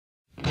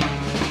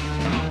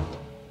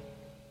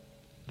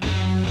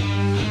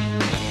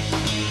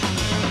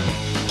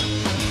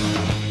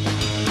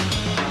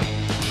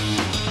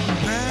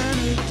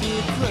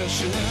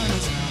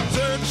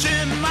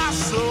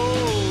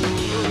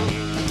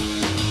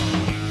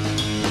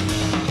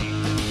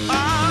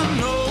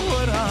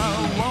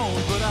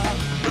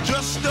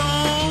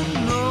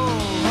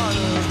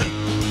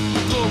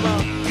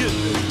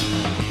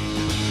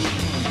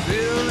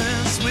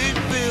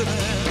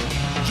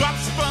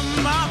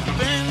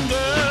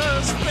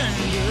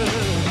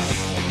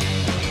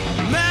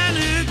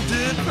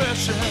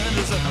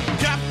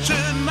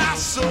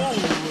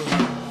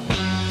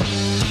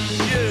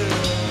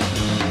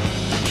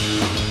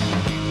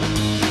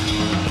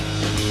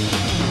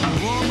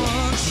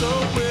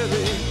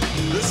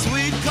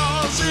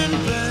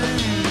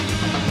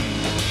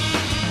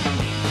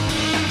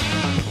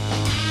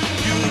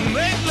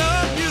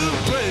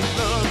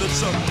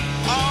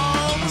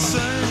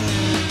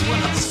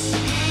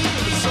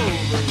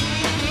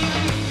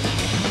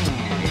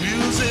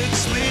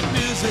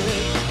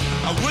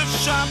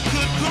wish I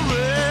could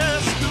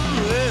caress,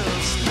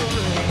 caress.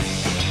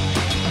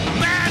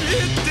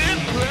 Manic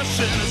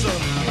depression is a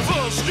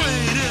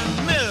frustrating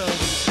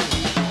mess.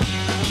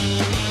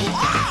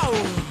 Wow!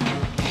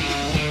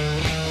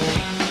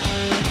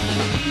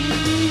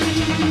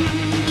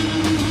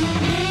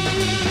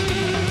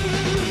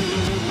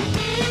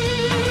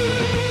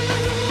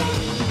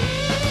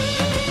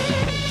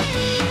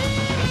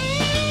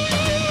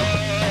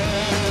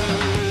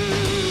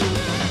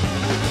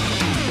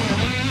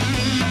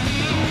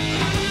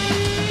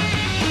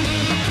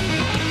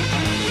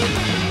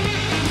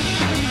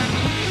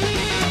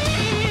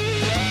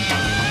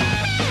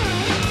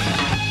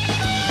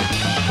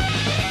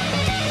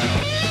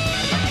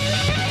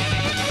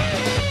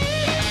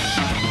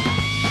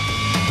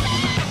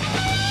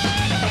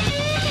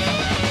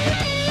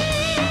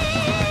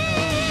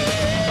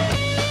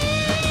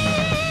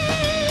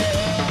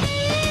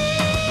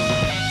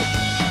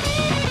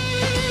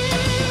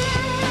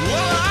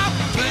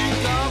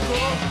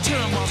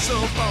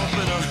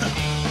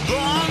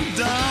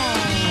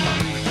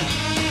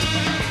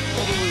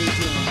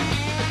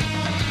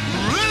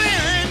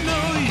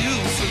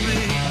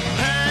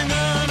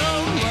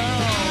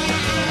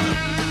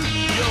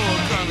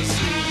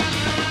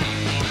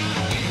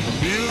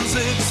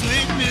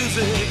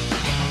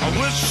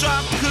 Wish I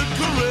could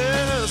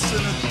caress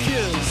and a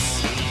kiss.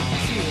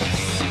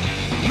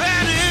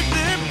 Manic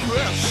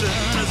depression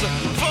is a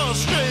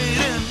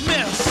frustrating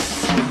mess.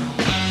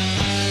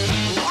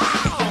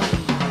 Wow!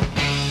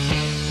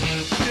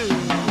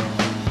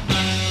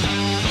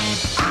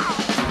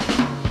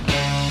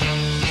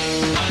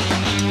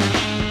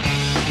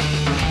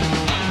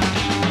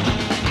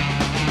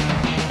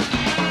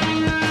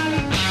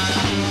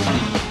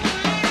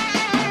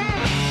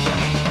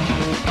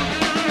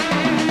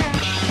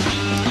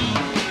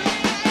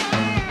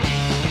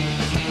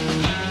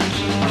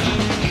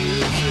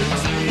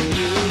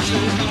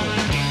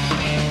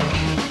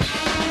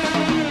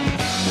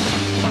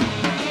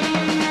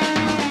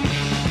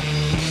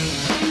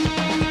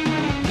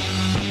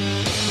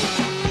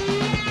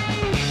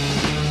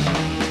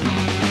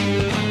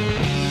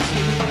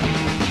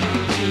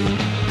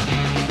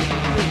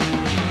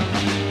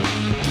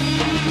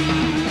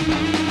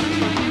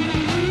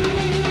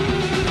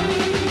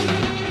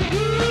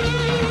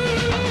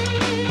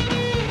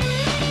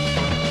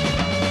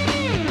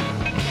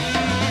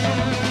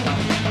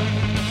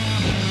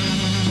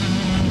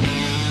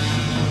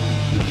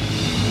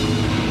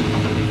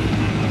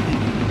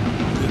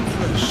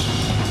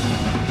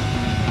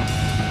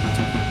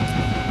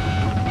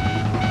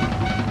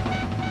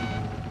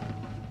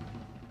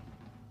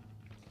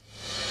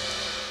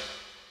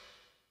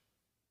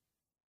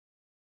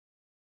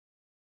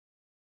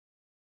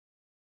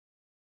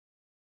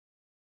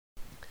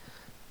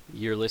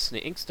 You're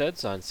listening to Ink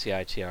Studs on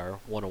CITR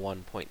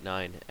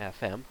 101.9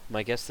 FM.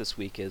 My guest this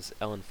week is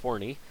Ellen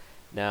Forney.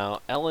 Now,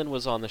 Ellen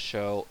was on the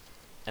show,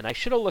 and I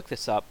should have looked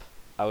this up.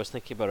 I was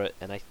thinking about it,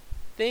 and I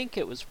think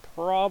it was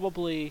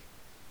probably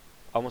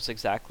almost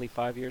exactly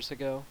 5 years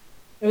ago.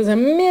 It was a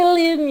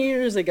million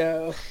years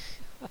ago.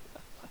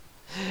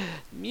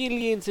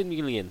 Millions and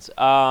millions.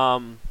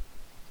 I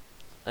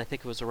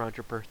think it was around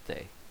your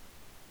birthday.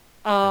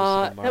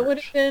 That would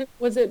have been,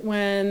 was it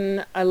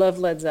when I Love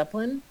Led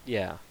Zeppelin?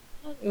 Yeah.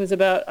 It was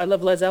about I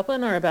Love Led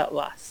Zeppelin or about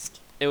Lust?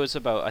 It was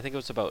about, I think it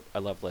was about I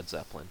Love Led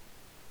Zeppelin.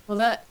 Well,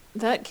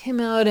 that came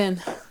out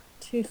in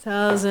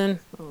 2000.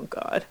 Oh,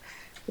 God.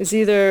 It was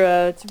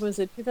either, was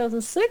it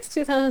 2006?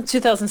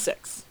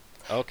 2006.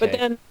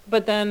 Okay.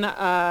 But then,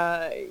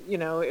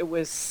 it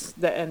was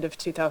the end of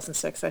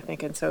 2006, I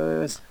think, and so it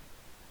was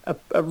a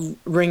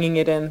ringing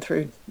it in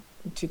through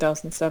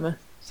 2007.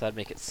 So that'd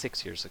make it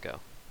 6 years ago.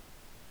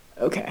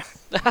 Okay.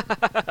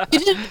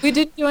 We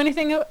didn't do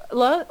anything.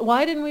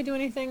 Why didn't we do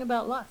anything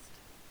about Lust?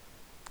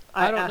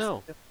 I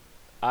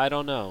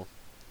don't know.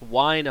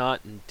 Why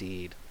not,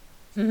 indeed?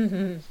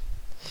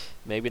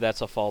 Maybe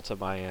that's a fault of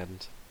my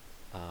end.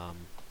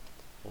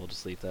 We'll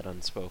just leave that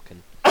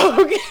unspoken.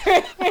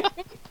 Okay.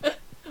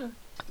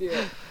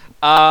 Yeah.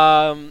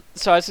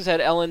 So as I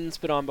said, Ellen's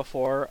been on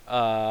before.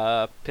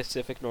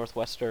 Pacific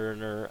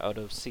Northwesterner out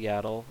of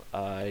Seattle.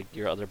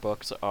 Your other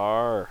books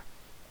are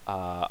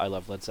I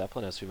Love Led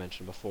Zeppelin, as we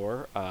mentioned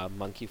before.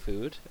 Monkey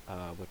Food,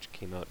 which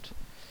came out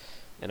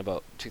in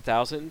about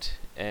 2000,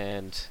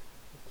 and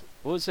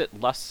what was it?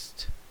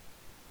 Lust.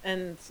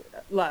 And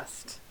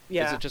Lust.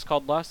 Yeah. Is it just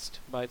called Lust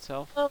by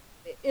itself? Well,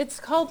 it's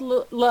called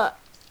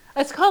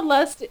It's called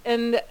Lust,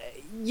 and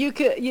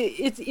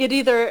it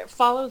either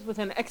follows with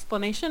an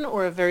explanation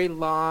or a very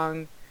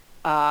long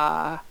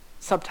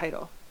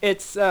subtitle.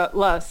 It's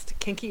Lust,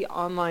 kinky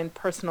online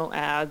personal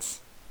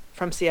ads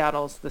from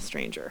Seattle's The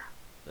Stranger.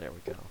 There we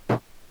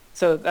go.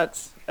 So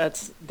that's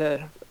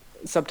the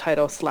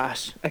subtitle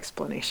 /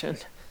 explanation.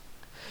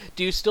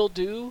 Do you still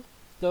do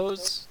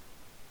those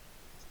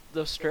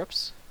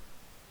strips?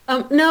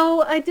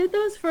 No, I did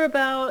those for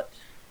about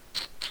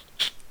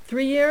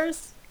 3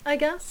 years, I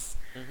guess.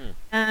 Mm-hmm.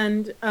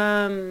 And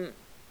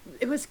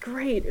it was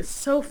great. It was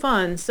so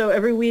fun. So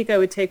every week I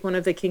would take one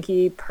of the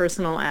Kinky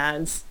personal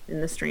ads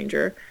in The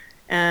Stranger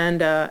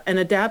and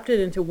adapt it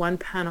into one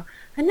panel.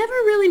 I never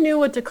really knew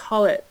what to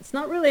call it. It's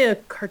not really a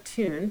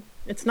cartoon.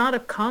 It's not a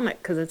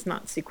comic because it's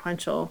not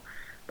sequential.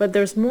 But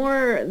there's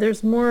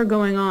more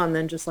going on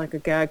than just like a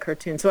gag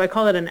cartoon. So I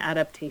call it an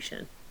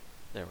adaptation.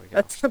 There we go.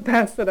 That's the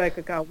best that I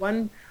could call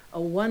a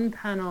one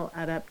panel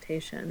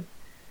adaptation.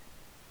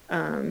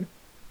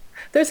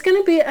 There's going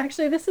to be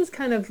actually this is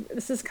kind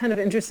of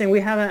interesting.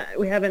 We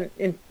haven't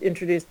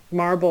introduced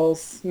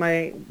Marbles,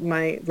 my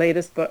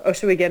latest book. Oh,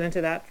 should we get into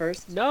that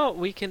first? No,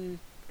 we can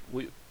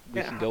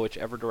can go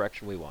whichever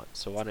direction we want.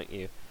 So why don't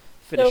you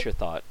finish your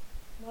thought?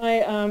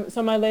 My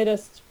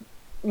latest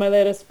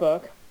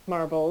book,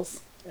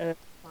 Marbles,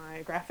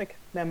 my graphic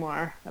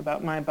memoir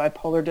about my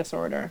bipolar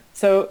disorder.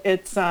 So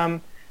it's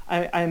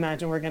I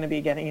imagine we're going to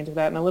be getting into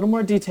that in a little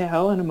more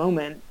detail in a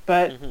moment,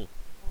 but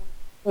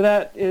so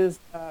that is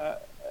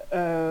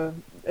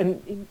an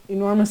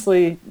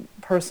enormously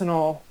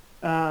personal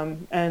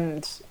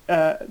and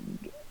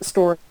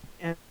story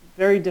and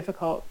very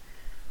difficult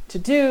to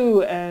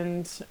do,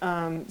 and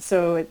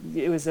so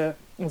it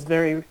was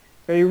very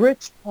very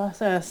rich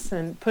process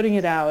and putting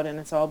it out, and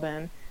it's all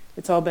been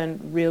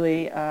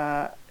really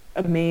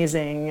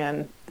amazing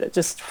and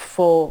just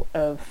full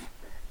of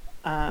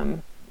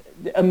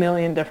a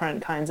million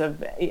different kinds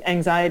of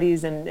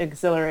anxieties and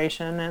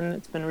exhilaration, and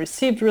it's been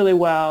received really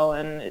well,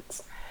 and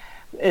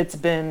it's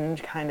been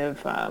kind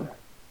of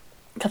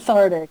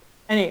cathartic.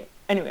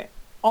 Anyway,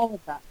 all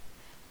of that.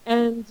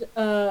 And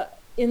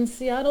in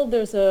Seattle,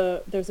 there's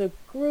a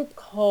group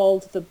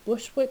called the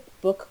Bushwick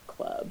Book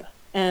Club,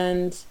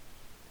 and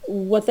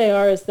what they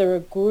are is they're a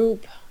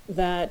group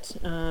that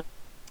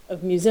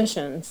of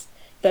musicians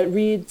that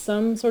read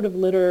some sort of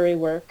literary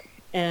work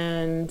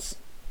and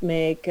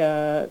make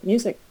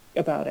music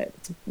about it.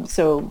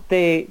 So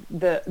the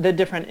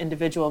different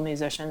individual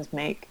musicians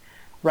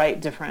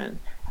write different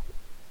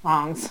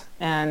songs,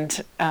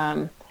 and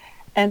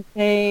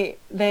they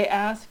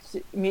asked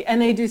me,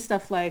 and they do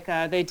stuff like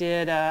they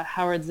did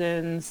Howard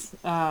Zinn's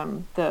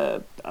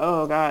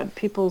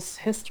People's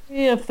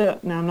History of the.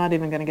 No, I'm not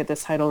even going to get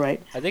this title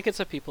right. I think it's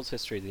a People's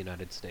History of the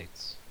United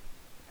States.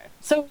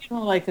 So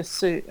like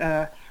this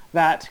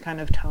that kind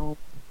of tone,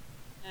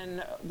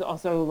 and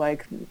also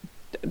like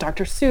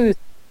Dr. Seuss,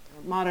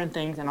 modern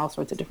things, and all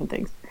sorts of different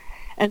things.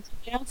 And so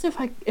they asked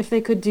if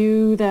they could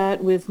do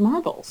that with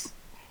Marbles,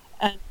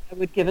 and I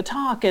would give a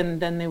talk, and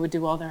then they would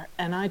do all their,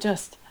 and I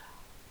just,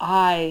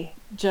 no,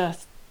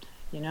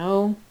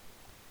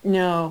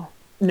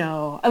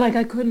 like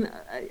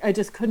I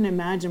just couldn't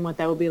imagine what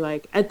that would be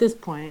like at this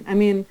point. I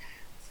mean,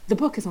 the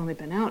book has only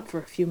been out for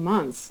a few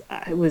months.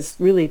 I was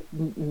really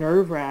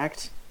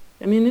nerve-wracked.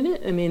 I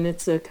mean,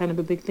 it's a kind of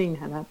a big thing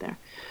to have out there.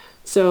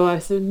 So I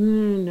said,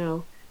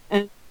 no.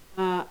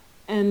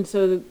 And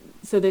so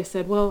they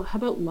said, well, how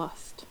about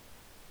Lust?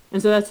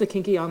 And so that's the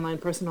Kinky online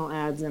personal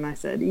ads. And I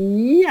said,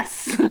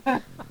 yes.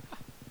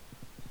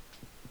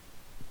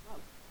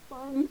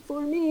 Fun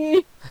for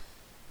me.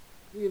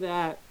 Do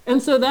that.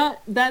 And so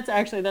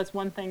that's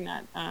one thing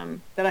that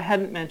I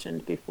hadn't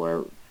mentioned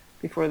before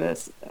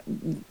this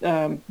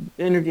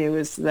interview,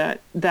 is that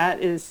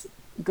is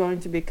going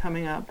to be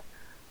coming up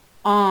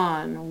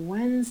on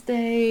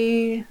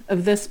Wednesday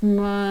of this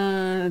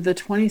month, the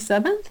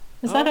 27th.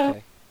 Is that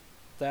okay?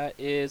 That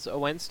is a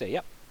Wednesday,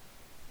 yep.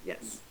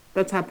 Yes,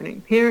 that's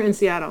happening here in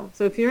Seattle.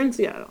 So if you're in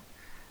Seattle,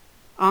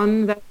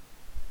 on that,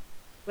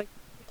 like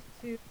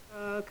to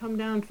come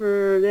down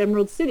for the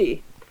Emerald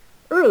City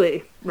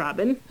early,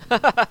 Robin. I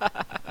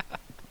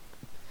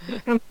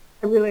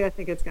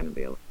think it's going to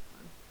be a lot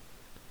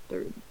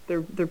of fun.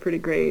 They're pretty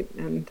great,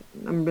 and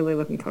I'm really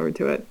looking forward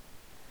to it.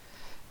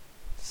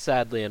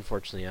 Sadly,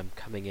 unfortunately, I'm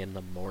coming in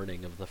the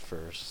morning of the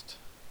 1st,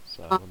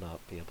 so I will not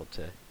be able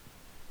to.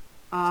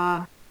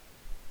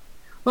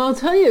 Well, I'll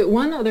tell you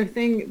one other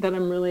thing that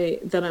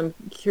I'm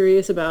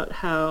curious about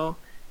how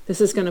this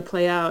is going to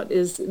play out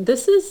is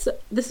this is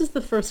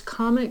the first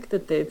comic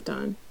that they've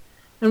done,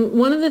 and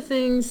one of the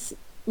things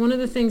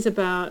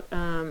about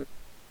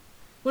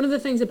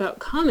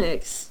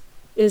comics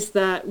is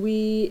that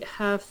we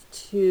have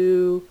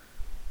to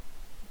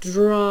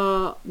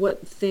draw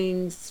what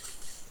things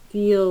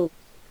feel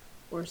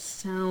or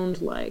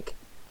sound like,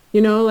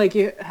 like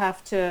you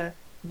have to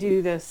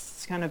do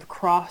this kind of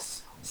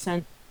cross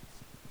sentence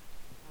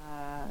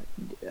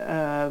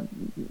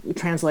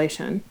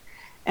translation,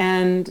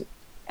 and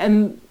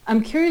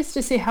I'm curious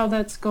to see how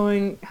that's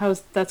going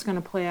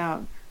to play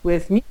out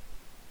with music,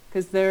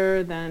 because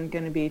they're then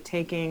going to be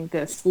taking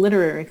this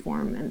literary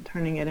form and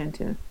turning it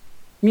into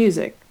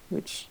music,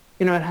 which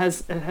it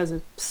has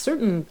a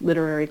certain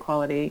literary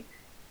quality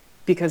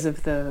because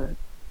of the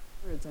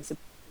words. I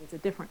suppose it's a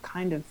different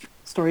kind of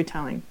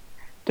storytelling,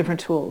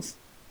 different tools,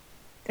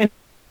 and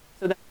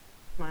so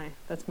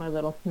that's my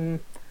little.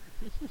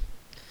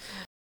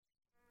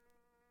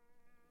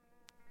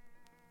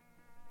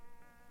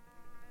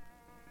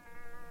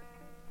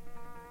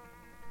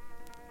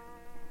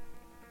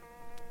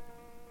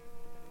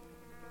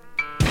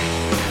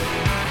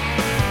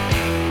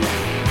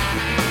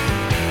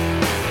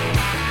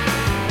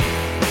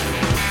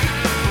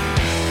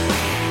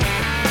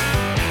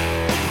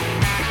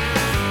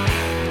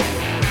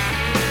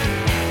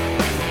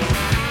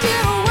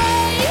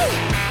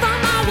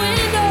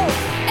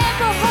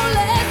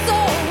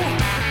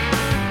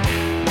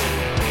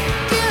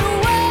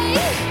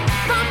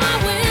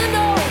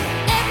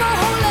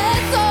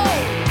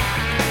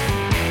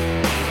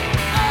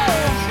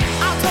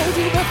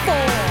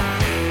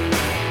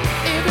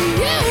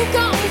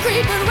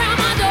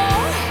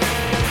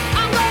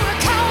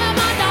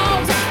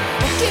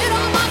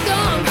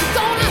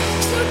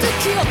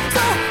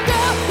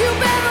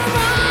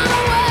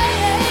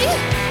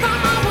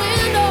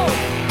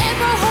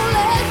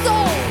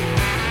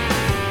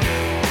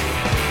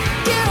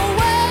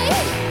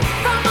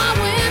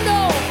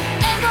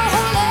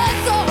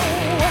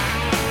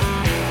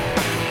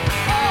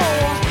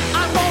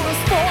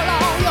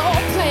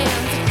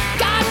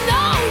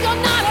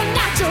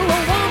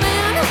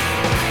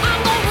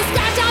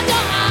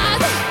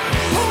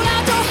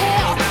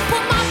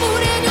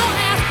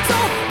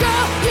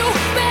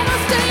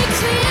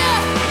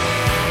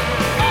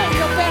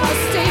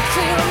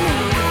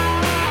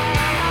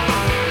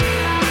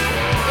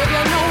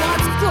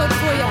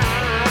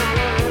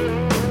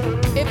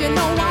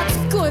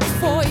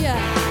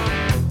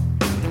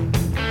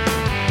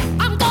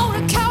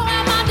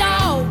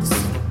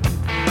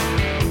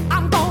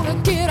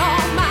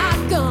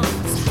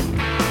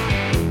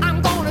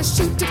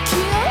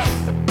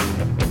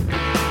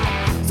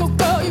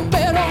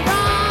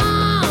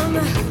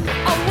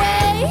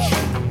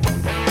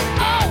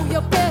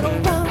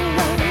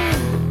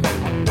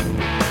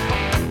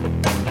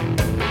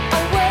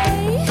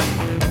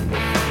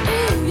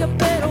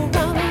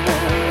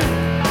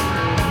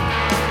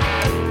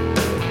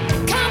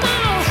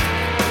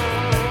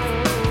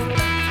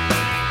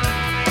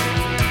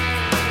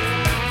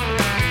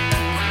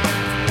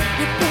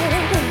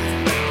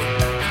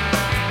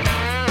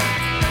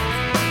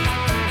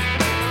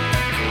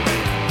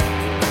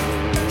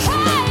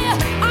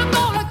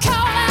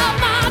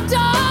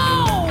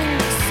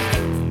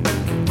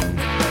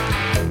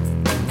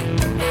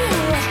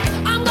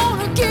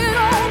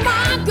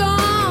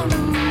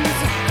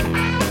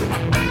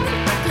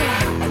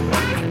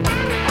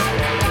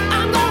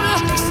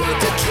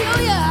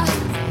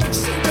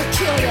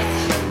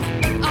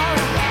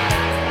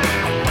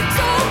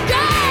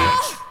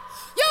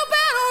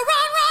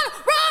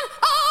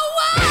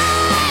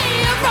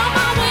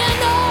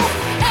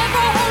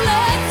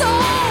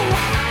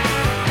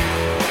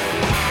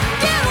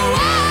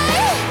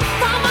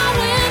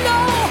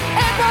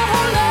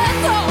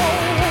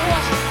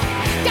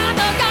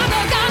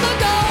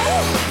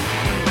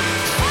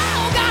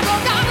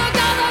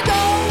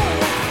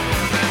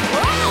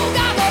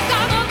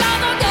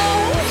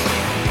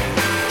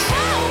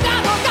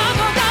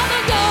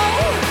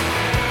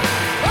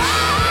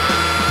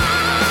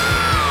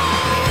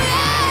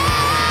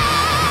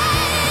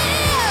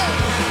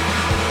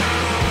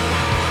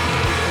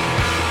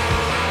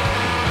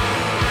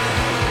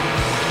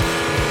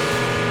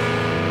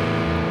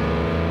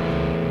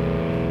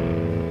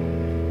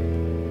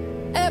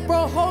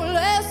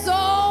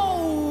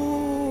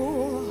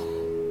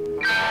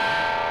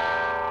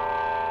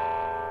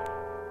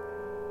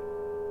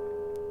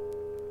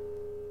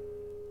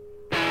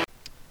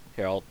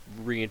 Here, I'll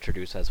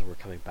reintroduce as we're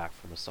coming back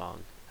from a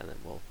song, and then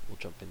we'll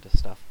jump into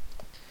stuff.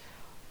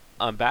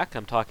 I'm back.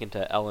 I'm talking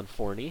to Ellen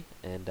Forney,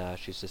 and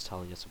she's just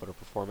telling us about a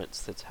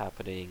performance that's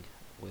happening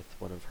with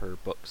one of her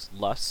books,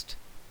 Lust!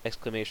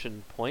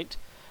 Exclamation point.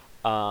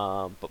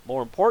 But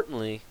more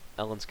importantly,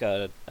 Ellen's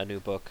got a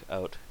new book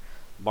out,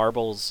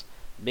 Marbles,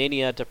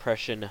 Mania,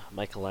 Depression,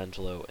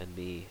 Michelangelo, and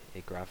Me, a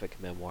graphic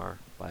memoir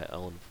by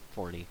Ellen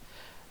Forney.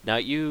 Now,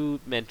 you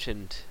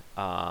mentioned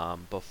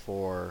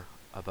before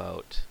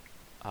about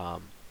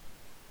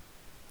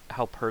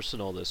how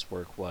personal this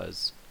work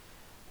was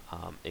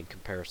in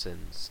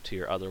comparisons to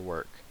your other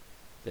work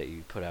that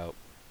you put out,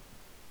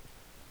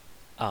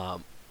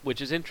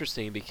 which is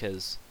interesting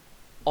because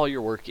all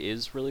your work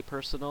is really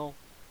personal,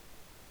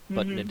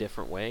 but in a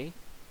different way.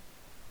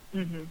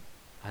 Mm-hmm.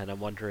 And I'm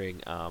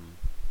wondering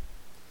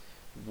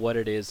what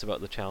it is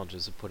about the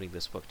challenges of putting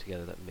this book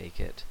together that make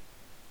it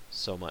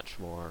so much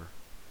more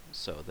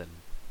so than,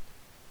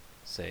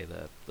 say,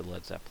 the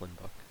Led Zeppelin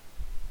book.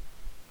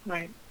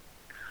 Right.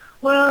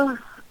 Well,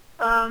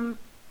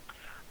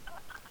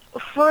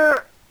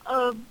 for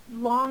a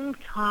long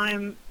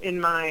time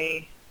in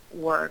my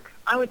work,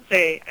 I would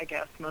say, I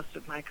guess, most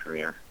of my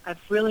career, I've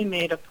really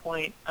made a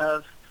point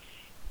of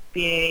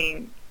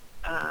being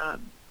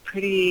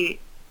pretty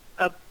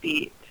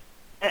upbeat,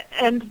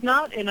 and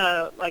not in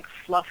a like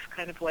fluff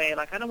kind of way.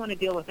 Like I don't want to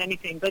deal with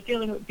anything, but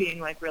dealing with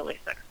being like really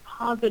sex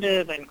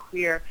positive and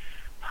queer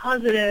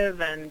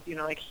positive, and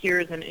like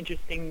here's an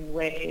interesting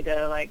way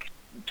to like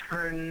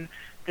turn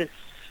this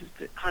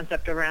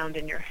concept around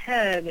in your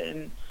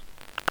head,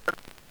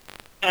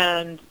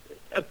 and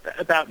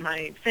about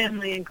my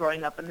family and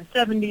growing up in the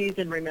 70s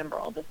and remember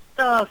all this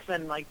stuff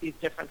and like these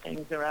different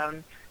things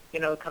around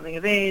coming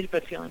of age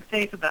but feeling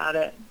safe about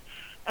it,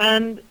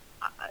 and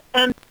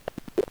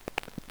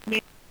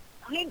made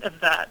a point of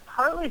that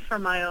partly for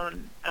my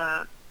own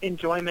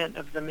enjoyment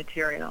of the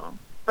material,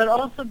 but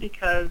also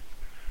because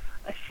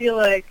I feel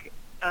like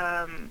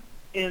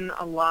in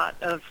a lot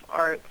of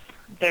arts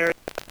there's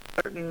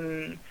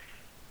certain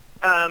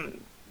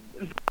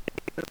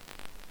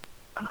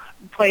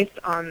placed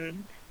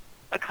on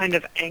a kind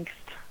of angst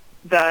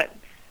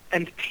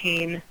and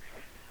pain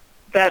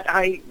that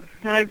I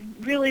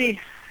really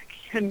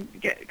can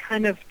get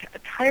kind of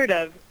tired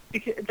of,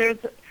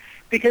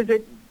 because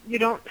you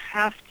don't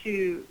have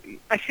to.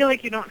 I feel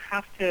like you don't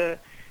have to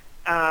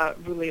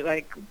really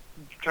like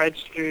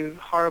dredge through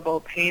horrible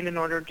pain in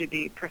order to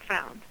be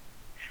profound.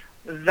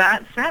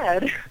 That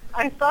said,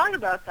 I thought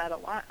about that a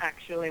lot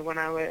actually when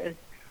I was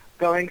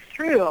going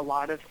through a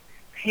lot of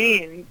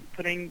pain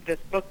putting this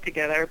book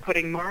together,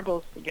 putting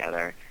Marbles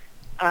together.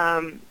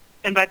 And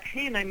by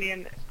pain, I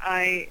mean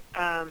I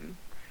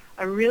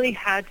really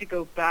had to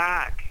go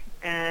back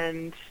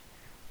and,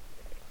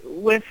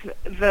 with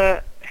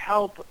the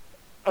help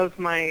of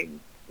my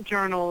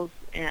journals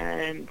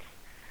and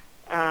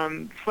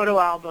photo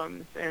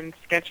albums and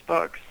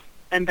sketchbooks,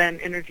 and then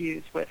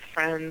interviews with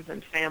friends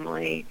and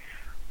family,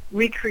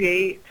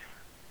 recreate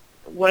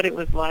what it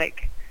was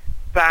like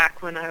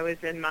back when I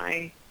was in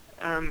my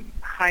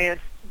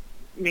highest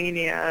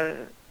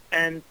mania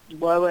and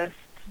lowest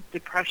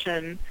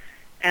depression,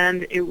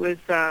 and it was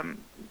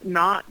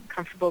not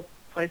comfortable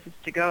places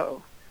to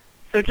go.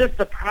 So just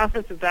the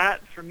process of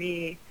that for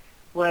me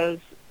was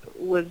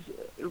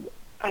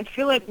I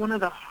feel like one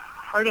of the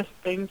hardest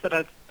things that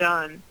I've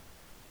done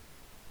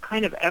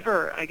kind of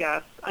ever, I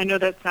guess. I know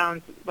that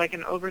sounds like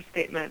an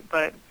overstatement,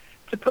 but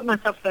to put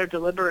myself there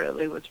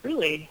deliberately was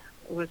really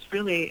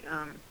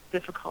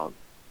difficult.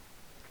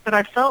 But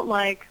I felt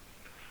like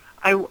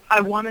I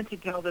wanted to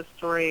tell this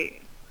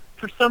story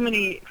for so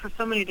many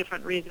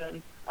different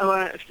reasons.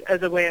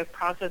 As a way of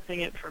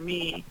processing it for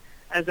me,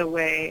 as a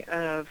way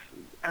of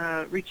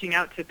reaching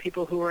out to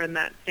people who were in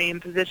that same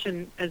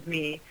position as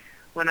me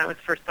when I was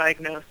first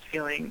diagnosed,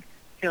 feeling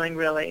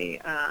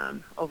really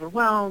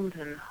overwhelmed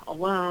and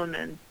alone.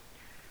 And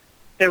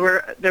there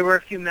were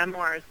a few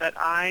memoirs that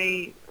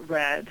I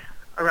read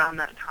around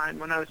that time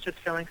when I was just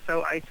feeling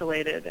so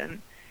isolated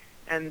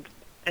and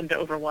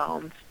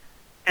overwhelmed.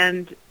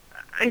 And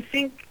I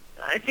think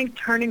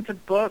turning to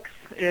books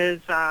is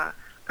a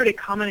pretty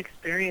common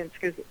experience,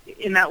 because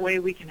in that way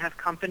we can have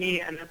company,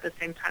 and at the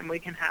same time we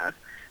can have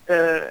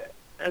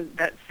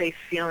that safe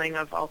feeling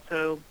of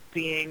also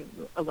being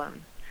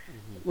alone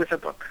with a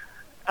book.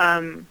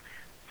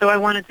 So I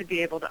wanted to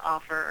be able to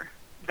offer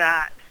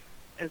that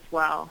as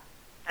well.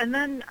 And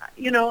then,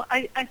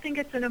 I think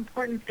it's an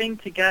important thing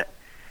to get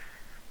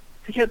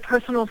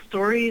personal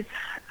stories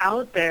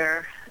out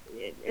there,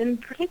 in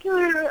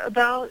particular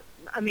about,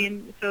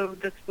 so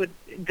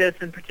this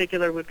in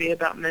particular would be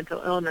about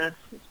mental illness,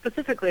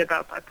 specifically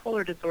about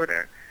bipolar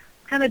disorder.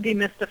 Kind of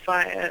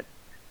demystify it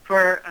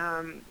for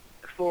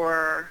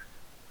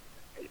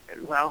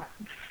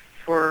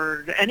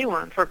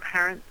anyone, for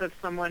parents of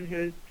someone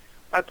who's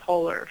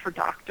bipolar, for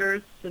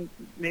doctors, and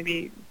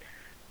maybe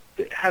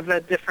have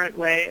a different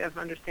way of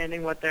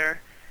understanding what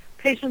their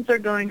patients are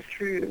going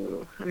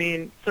through.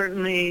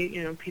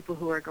 Certainly, people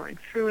who are going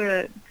through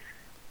it,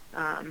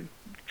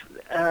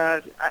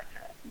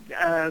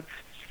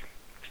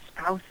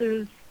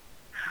 spouses.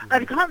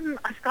 I've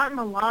gotten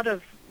a lot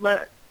of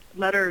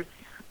letters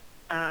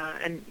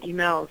and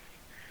emails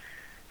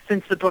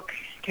since the book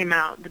came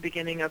out at the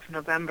beginning of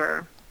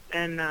November,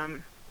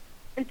 and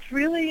it's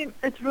really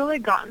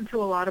gotten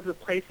to a lot of the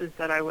places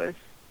that I was.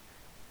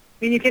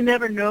 I mean, you can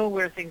never know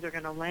where things are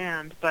going to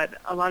land, but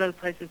a lot of the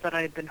places that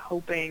I had been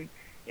hoping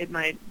it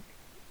might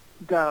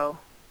go,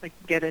 like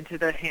get into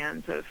the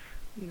hands of,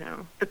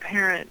 the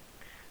parent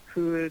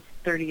whose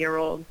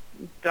 30-year-old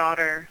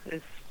daughter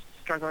is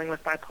struggling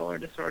with bipolar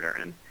disorder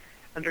and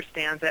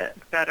understands it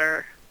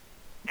better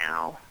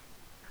now,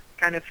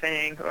 kind of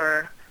thing.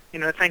 Or,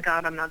 thank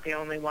God I'm not the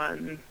only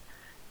one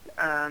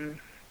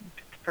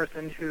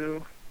person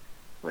who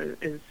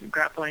is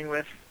grappling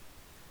with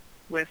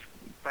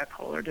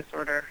bipolar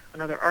disorder.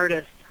 Another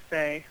artist,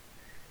 say.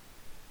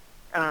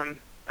 I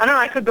don't know,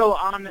 I could go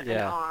on and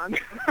on.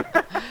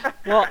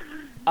 Well,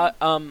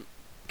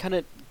 kind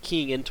of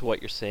keying into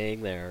what you're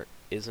saying there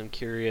is I'm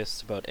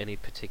curious about any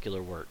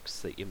particular works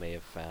that you may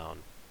have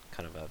found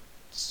kind of a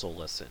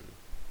solace in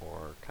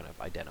or kind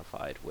of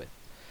identified with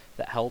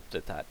that helped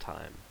at that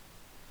time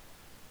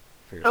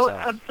for yourself. Oh,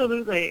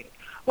 absolutely.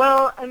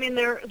 Well, I mean,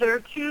 there are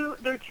two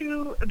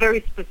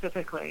very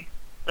specifically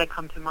that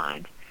come to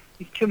mind.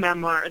 These two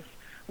memoirs.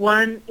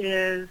 One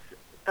is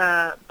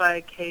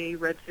by Kay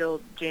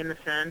Redfield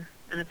Jamison,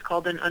 and it's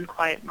called An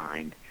Unquiet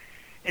Mind.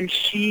 And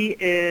she's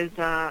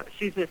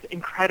this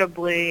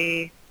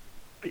incredibly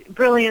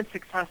brilliant,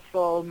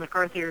 successful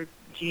MacArthur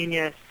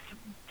genius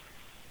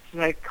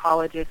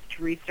psychologist,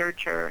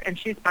 researcher, and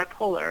she's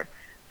bipolar.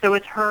 So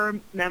it's her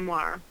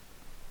memoir.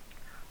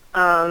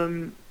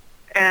 And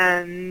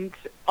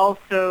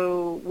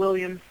also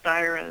William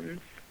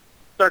Styron's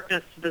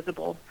Darkness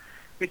Visible,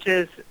 which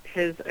is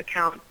his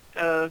account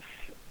of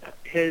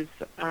his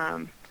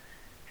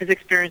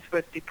experience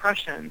with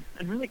depression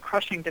and really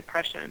crushing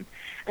depression.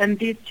 And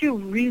these two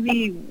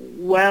really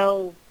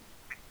well-crafted,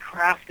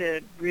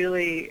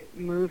 really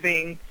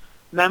moving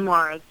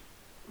memoirs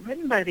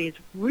written by these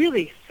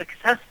really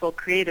successful,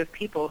 creative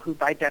people who,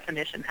 by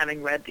definition,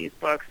 having read these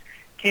books,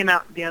 came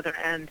out the other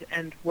end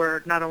and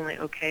were not only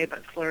okay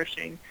but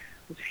flourishing.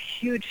 It was a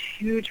huge,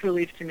 huge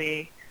relief to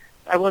me.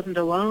 I wasn't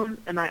alone,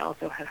 and I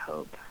also had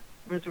hope.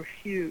 Those were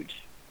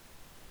huge.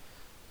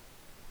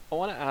 I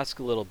want to ask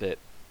a little bit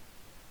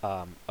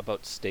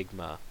about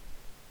stigma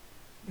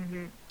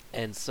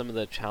and some of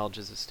the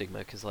challenges of stigma,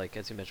 because, like,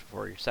 as you mentioned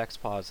before, you're sex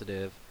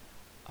positive,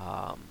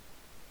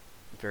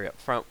 very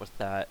upfront with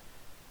that,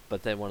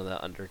 but then one of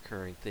the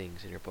undercurring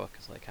things in your book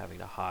is, like, having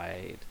to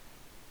hide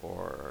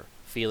or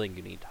feeling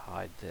you need to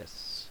hide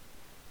this.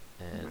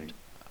 And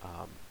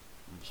I'm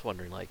just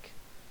wondering, like,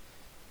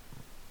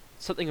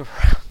 something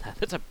around that.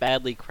 That's a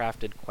badly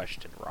crafted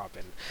question,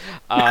 Robin.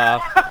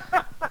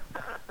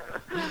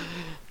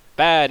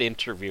 Bad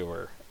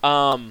interviewer.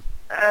 Do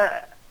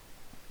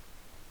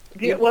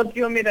you want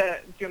me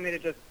to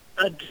just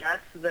address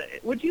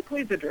would you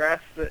please address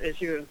the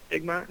issue of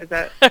stigma? Is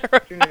that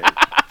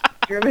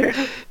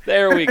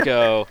There we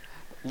go.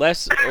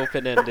 Less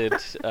open-ended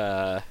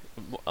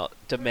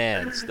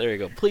demands. There you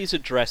go. Please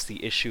address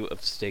the issue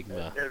of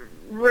stigma.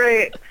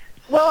 Right.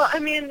 Well, I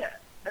mean,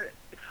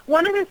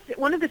 one of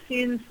the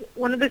scenes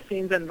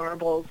in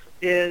Marbles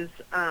is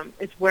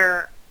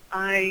where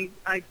I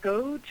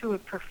go to a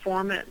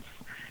performance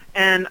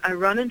and I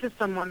run into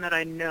someone that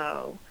I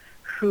know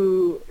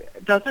who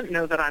doesn't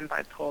know that I'm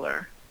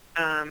bipolar.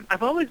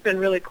 I've always been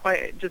really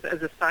quite, just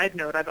as a side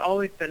note, I've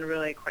always been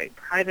really quite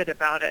private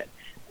about it.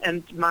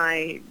 And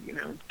my,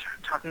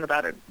 talking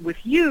about it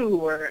with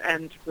you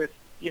and with,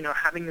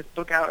 having this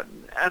book out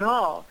at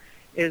all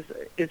is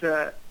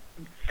a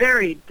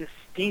very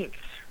distinct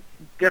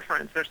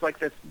difference. There's like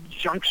this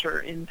juncture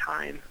in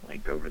time,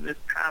 like over this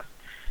past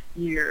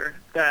year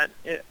that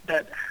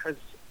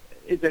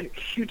is a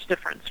huge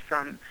difference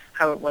from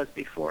how it was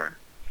before.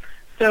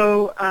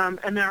 So,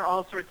 and there are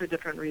all sorts of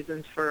different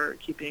reasons for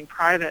keeping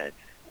private,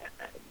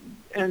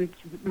 and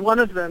one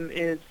of them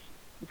is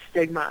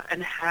stigma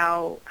and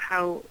how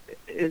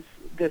is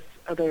this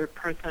other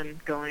person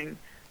going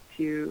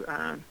to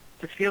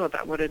feel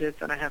about what it is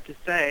that I have to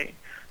say.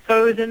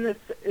 So I was in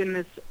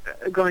this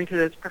going to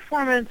this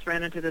performance,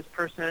 ran into this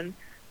person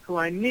who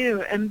I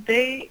knew, and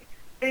they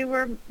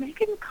were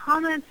making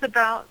comments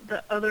about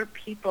the other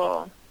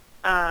people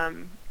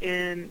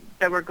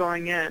that were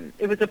going in.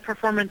 It was a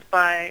performance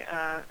by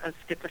a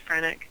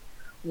schizophrenic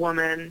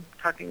woman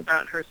talking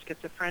about her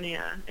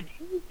schizophrenia, and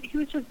he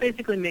was just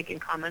basically making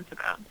comments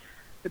about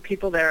the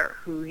people there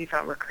who he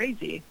thought were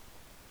crazy.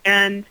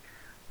 And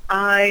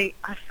I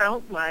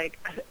felt like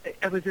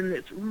I was in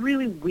this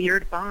really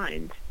weird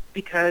bind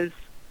because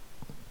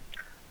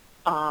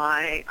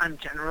I'm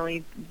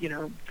generally,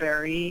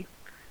 very,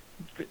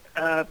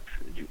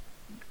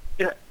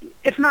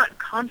 if not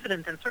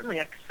confident, then certainly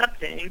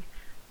accepting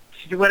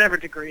to whatever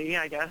degree,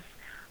 I guess,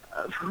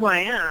 of who I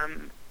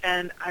am.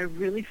 And I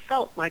really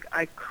felt like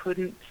I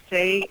couldn't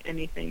say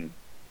anything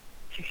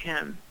to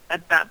him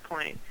at that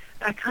point.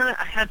 I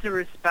had to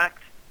respect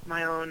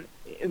my own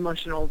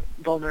emotional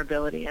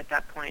vulnerability at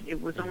that point.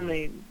 It was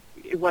only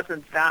it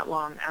wasn't that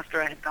long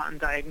after I had gotten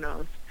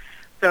diagnosed.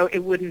 So it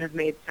wouldn't have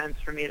made sense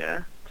for me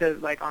to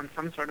like on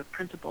some sort of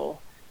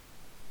principle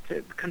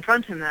to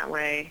confront him that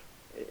way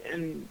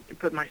and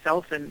put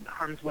myself in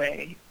harm's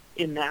way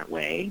in that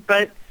way.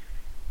 But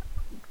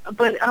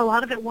a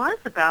lot of it was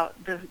about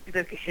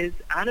his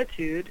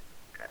attitude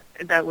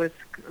that was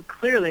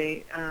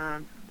clearly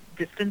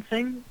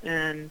distancing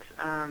and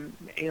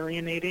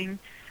alienating,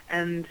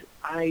 and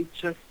I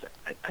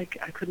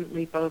couldn't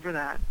leap over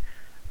that.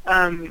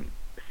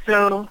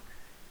 So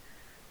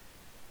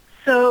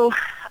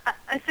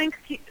I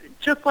think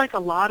just like a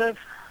lot of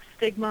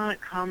stigma,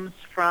 it comes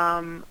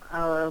from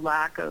a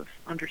lack of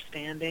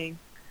understanding,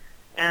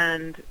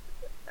 and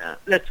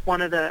that's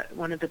one of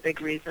the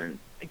big reasons,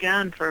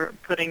 again, for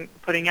putting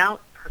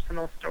out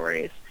personal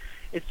stories,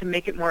 is to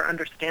make it more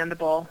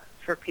understandable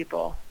for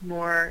people,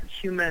 more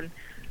human,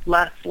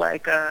 less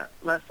like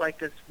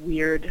this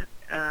weird,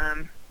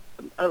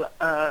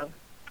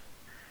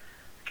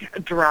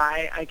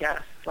 dry, I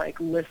guess, like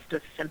list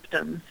of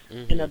symptoms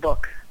in a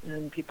book,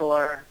 and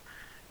people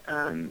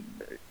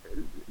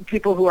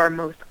who are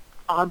most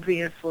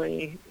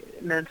obviously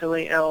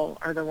mentally ill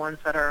are the ones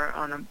that are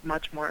on a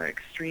much more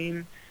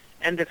extreme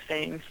end of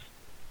things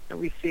that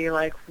we see,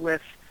 like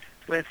with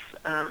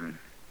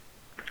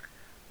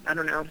I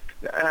don't know,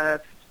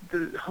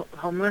 the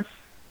homeless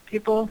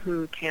people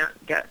who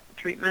can't get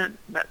treatment.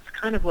 That's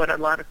kind of what a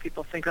lot of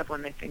people think of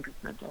when they think of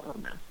mental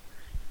illness.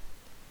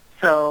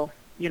 So,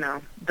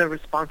 the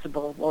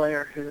responsible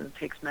lawyer who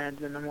takes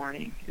meds in the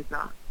morning is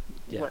not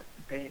what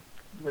they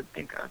would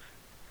think of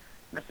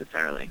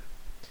necessarily.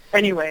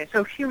 Anyway,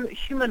 so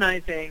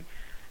humanizing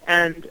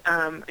and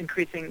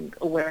increasing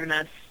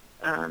awareness,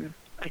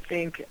 I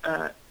think,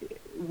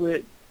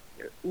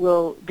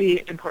 will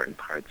be important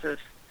parts of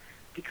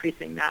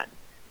decreasing that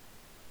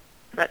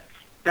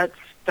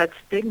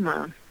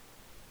stigma.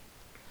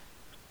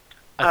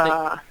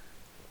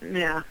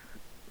 Yeah.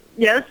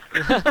 Yes.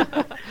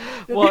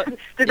 Well,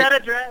 did that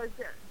address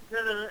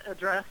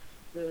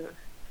the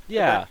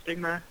that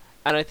stigma?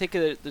 And I think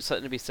there's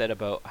something to be said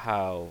about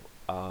how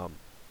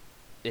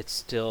it's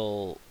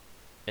still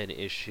an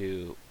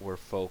issue where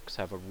folks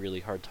have a really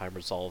hard time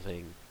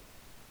resolving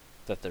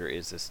that there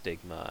is a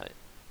stigma,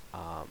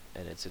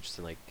 and it's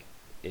interesting, like,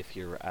 if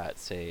you're at,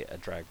 say, a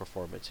drag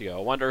performance, you go,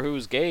 I wonder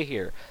who's gay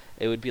here.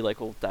 It would be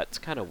like, well, that's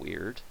kind of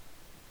weird.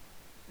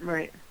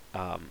 Right.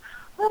 Well,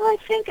 I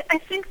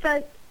think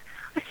that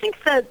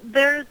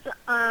there's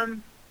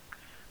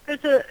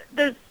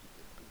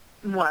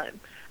what?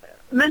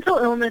 Mental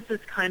illness is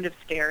kind of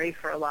scary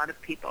for a lot of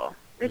people.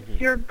 It's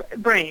your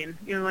brain,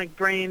 like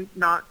brain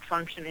not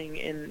functioning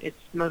in its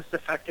most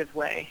effective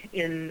way,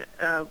 in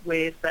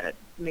ways that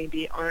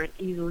maybe aren't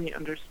easily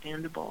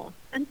understandable.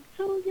 And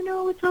so,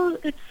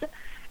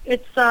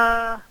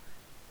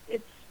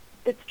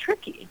 it's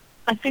tricky.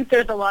 I think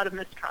there's a lot of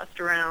mistrust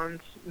around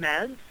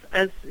meds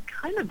as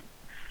kind of,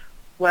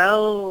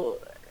 well,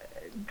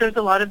 there's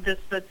a lot of this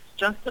that's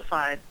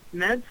justified.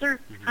 Meds are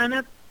kind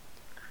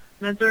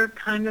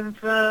of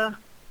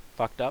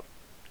fucked up.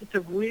 It's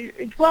a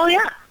weird. Well,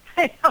 yeah,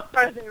 they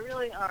are. They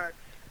really are.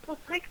 Well,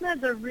 psych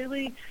meds are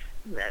really.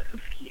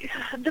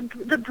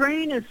 The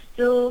brain is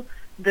still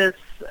this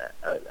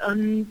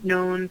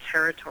unknown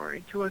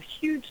territory to a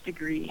huge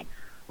degree.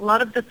 A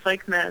lot of the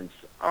psych meds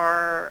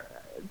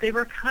they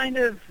were kind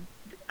of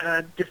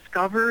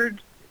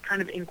discovered,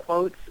 kind of in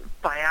quotes,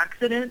 by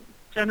accident,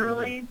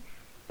 generally.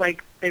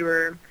 Like they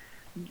were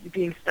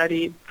being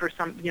studied for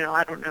some,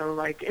 I don't know,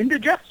 like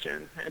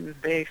indigestion, and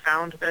they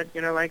found that,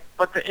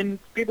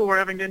 people were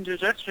having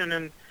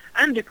indigestion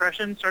and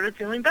depression started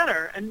feeling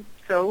better, and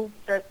so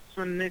that's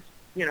when they,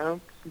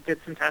 did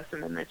some tests,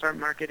 and then they started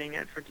marketing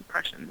it for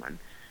depression when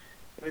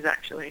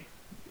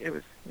it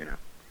was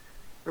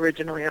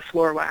originally a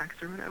floor wax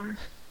or whatever.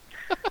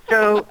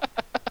 So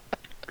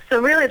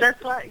really,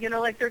 that's why,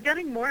 they're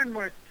getting more and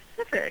more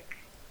specific,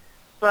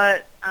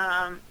 but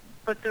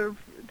they're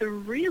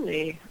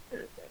really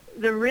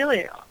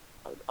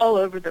all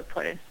over the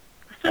place.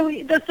 So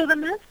the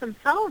meds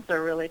themselves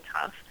are really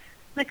tough.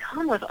 They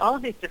come with all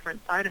these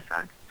different side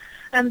effects,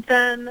 and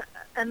then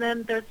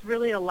there's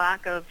really a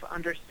lack of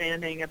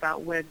understanding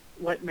about what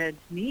meds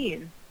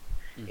mean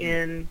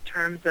in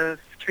terms of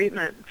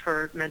treatment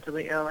for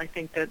mentally ill. I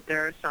think that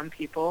there are some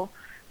people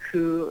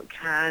who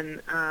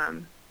can.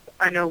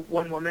 I know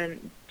one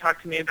woman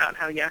talked to me about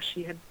how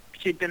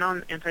she'd been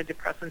on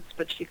antidepressants,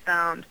 but she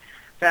found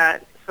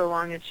that so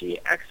long as she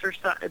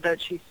that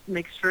she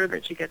makes sure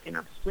that she gets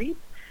enough sleep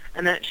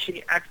and that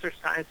she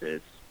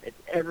exercises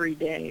every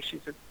day.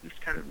 She's this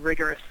kind of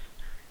rigorous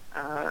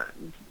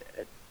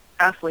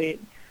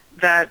athlete.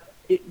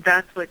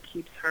 That's what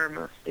keeps her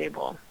most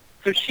stable.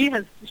 So she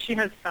has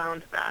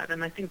found that,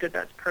 and I think that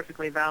that's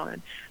perfectly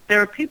valid.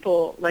 There are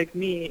people like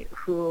me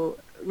who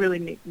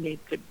really need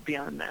to be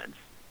on meds.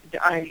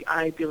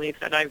 I believe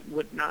that I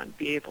would not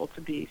be able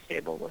to be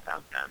stable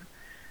without them,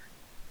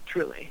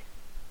 truly.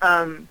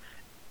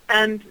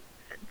 And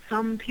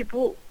some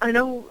people, I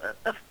know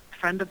a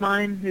friend of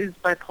mine who's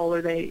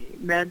bipolar,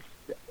 meds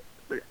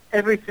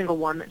every single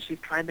one that she's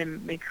tried, they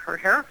make her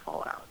hair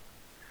fall out.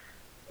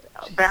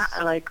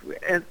 Like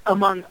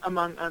among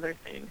other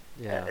things.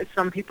 Yeah.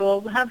 Some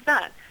people have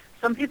that.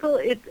 Some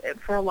people,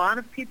 for a lot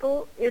of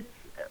people, it's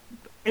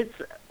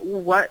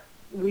what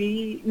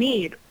we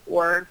need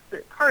or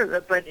part of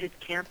it, but it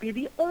can't be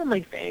the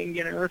only thing.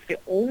 If the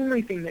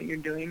only thing that you're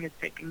doing is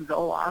taking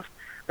Zoloft,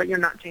 but you're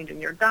not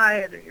changing your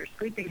diet or your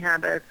sleeping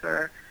habits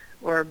or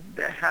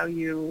how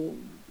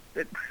you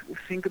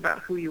think about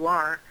who you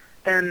are,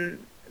 then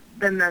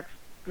that's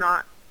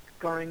not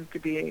going to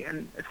be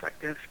an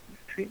effective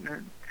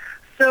treatment.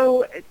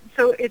 So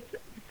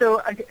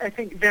I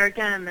think there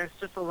again, there's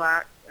just a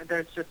lack.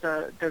 There's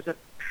a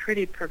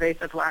pretty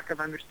pervasive lack of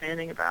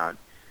understanding about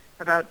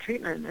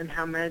treatment and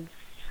how meds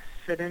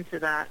fit into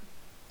that.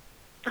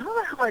 I don't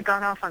know how I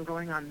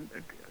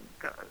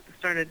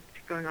started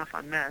going off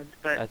on meds,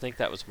 but I think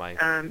that was my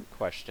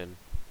question.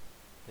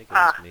 I think it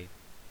was me.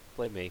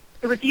 Blame me.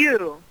 It was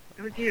you.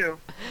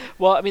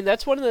 Well, I mean,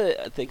 that's one of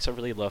the things I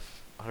really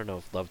love. I don't know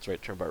if love's the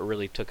right term, but I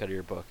really took out of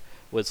your book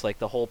was like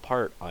the whole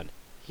part on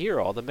here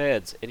are all the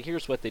meds, and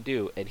here's what they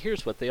do, and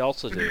here's what they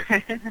also do.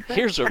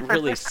 Here's what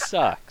really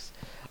sucks.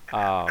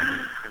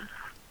 Right.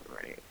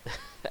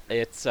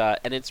 It's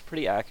and it's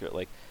pretty accurate.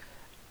 Like,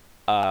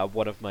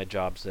 one of my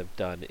jobs I've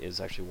done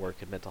is actually work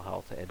in mental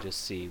health and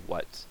just see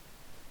what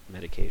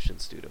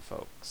medications do to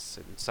folks.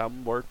 And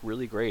some work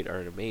really great,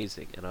 are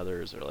amazing, and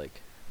others are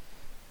like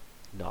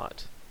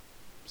not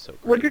so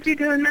great. What did you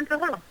do in mental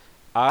health?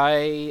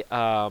 I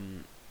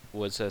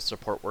was a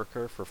support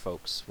worker for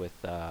folks with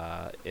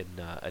in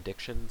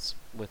addictions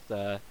with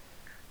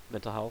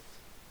mental health.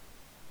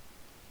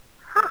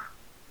 Huh.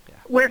 Yeah.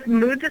 With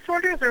mood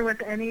disorders or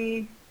with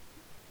any?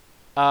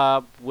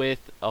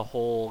 With a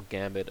whole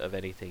gamut of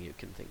anything you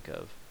can think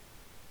of.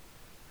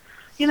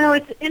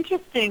 It's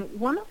interesting.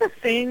 One of the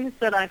things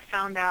that I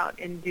found out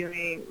in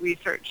doing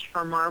research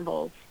for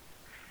marbles,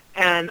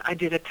 and I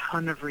did a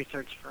ton of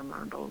research for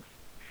marbles,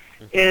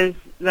 is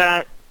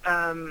that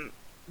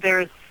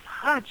there's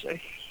such a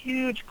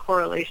huge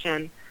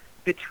correlation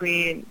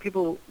between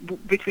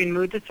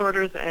mood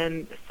disorders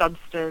and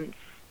substance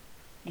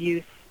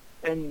use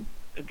and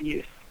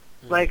abuse.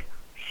 Like,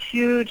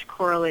 huge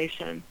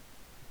correlation.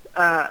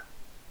 One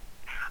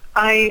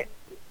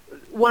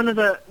of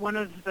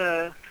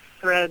the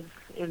threads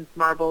in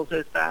marbles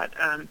is that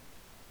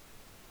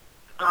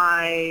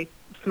I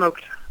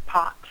smoked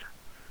pot.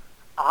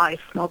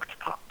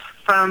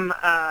 From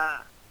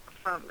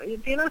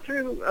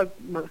through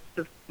most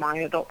of my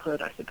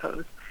adulthood, I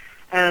suppose,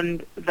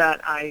 and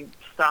that I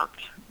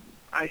stopped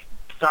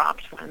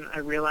when I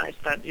realized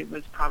that it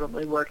was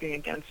probably working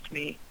against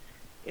me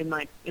in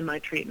my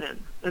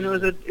treatment, and it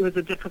was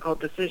a difficult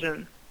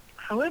decision.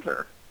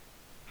 However,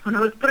 when I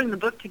was putting the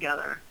book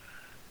together,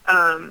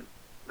 I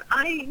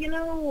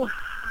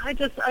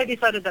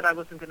decided that I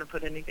wasn't going to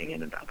put anything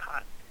in about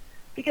pot.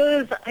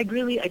 Because I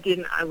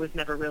was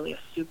never really a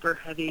super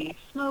heavy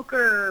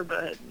smoker,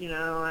 but,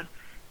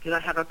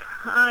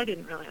 I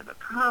didn't really have a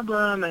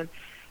problem, and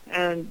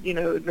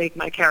it would make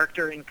my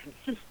character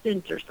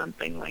inconsistent or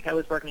something, like I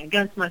was working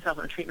against myself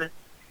in treatment.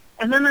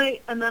 And then I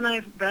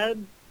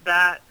read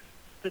that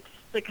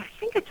statistic. I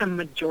think it's a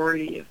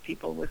majority of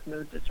people with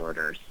mood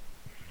disorders.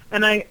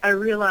 And I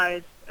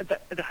realized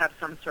that they have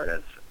some sort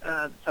of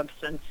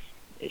substance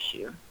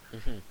issue.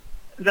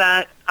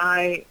 That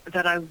I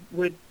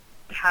would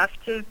have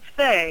to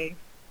say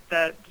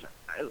that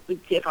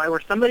if I were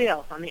somebody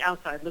else on the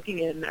outside looking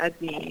in at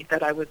me,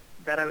 that I was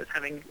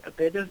having a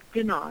bit of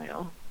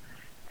denial,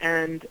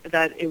 and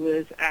that it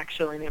was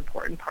actually an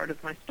important part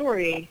of my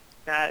story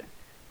that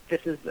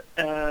this is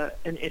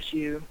an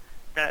issue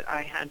that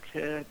I had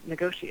to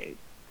negotiate.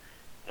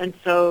 And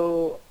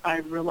so I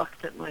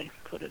reluctantly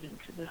put it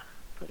into the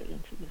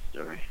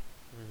story.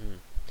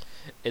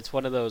 It's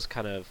one of those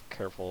kind of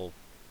careful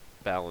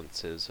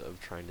balances of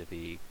trying to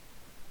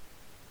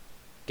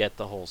get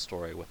the whole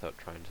story without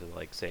trying to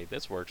say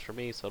this works for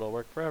me, so it'll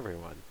work for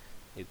everyone.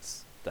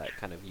 It's that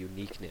kind of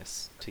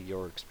uniqueness to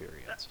your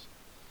experience.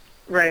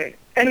 Right.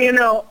 And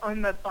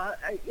on the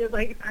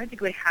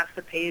practically half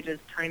the page is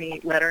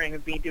tiny lettering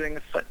of me doing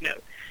a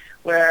footnote,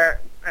 where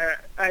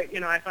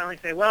I finally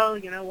say, well,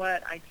 you know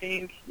what, I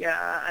think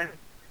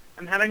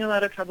I'm having a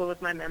lot of trouble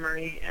with my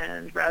memory,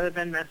 and rather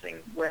than messing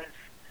with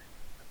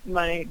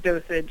my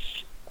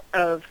dosage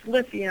of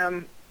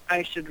lithium,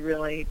 I should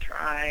really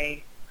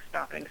try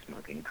stopping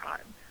smoking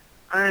pot.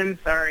 I'm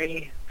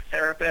sorry,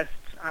 therapist.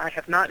 I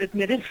have not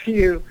admitted to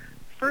you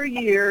for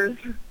years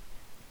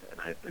that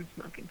I've been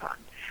smoking pot.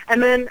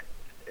 And then,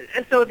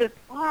 so this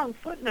long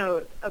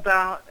footnote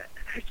about,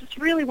 I just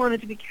really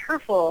wanted to be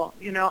careful.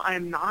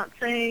 I'm not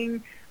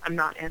saying I'm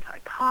not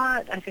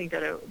anti-pot. I think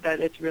that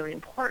it's really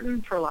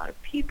important for a lot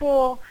of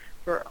people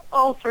for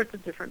all sorts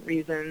of different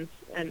reasons.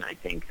 And I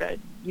think that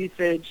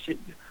usage should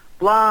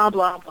blah,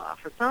 blah, blah.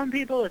 For some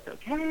people, it's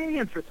okay.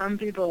 And for some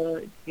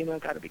people,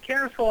 got to be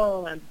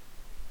careful. And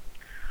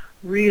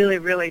really,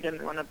 really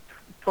didn't want to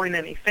point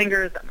any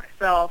fingers at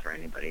myself or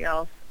anybody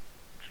else.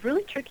 It's a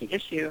really tricky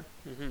issue.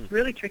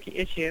 Really tricky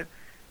issue.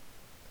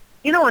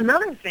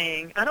 Another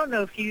thing, I don't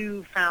know if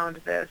you found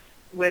this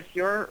with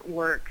your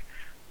work,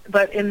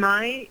 but in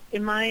Marbles,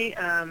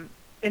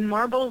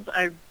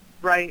 I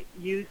write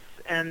use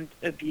and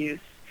abuse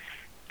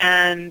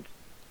and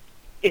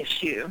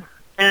issue.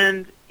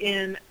 And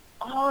in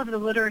all of the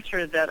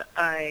literature that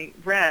I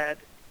read,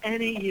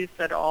 any use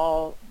at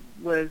all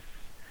was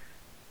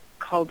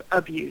called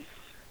abuse.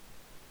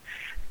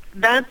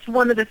 That's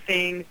one of the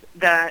things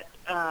that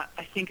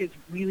I think is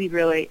really,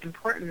 really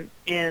important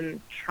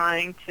in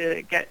trying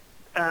to get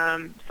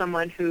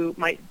someone who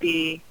might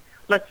be,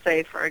 let's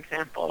say, for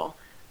example,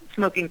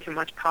 smoking too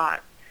much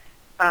pot.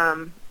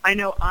 I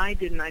know I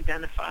didn't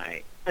identify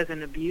as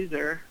an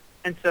abuser,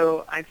 and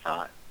so I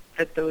thought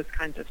that those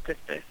kinds of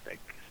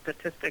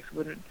statistics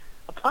wouldn't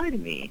apply to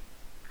me.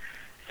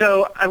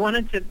 So I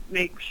wanted to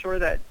make sure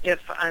that if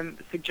I'm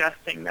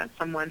suggesting that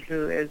someone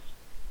who is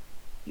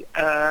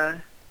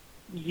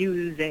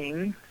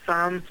using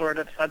some sort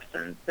of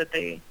substance, that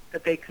they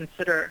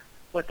consider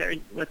what their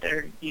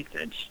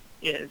usage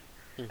is,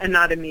 and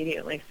not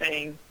immediately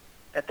saying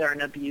that they're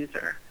an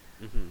abuser.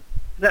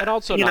 And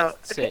also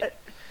not say.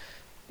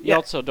 You Yeah.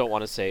 also don't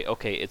want to say,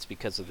 okay, it's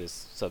because of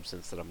this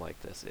substance that I'm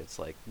like this. It's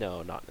like,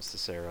 no, not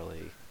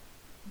necessarily.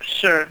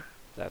 Sure.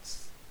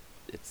 It's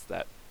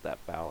that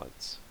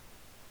balance.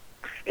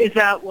 Is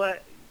that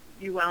what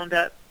you wound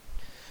up?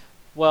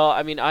 Well,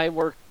 I mean, I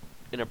worked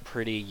in a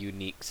pretty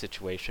unique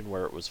situation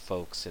where it was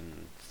folks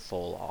in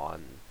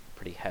full-on,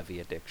 pretty heavy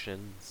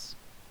addictions.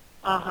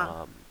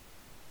 Uh-huh.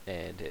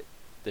 And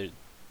the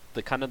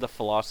kind of the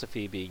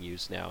philosophy being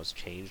used now has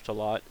changed a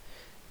lot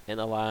in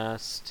the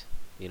last,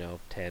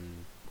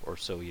 10 or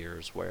so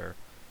years, where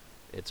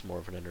it's more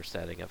of an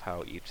understanding of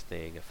how each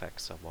thing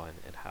affects someone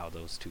and how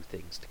those two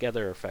things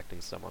together are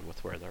affecting someone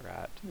with where they're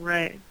at.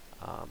 Right.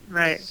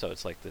 Right. So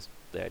it's like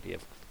the idea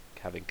of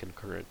having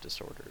concurrent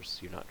disorders.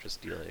 You're not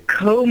just dealing.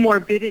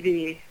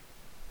 Comorbidity.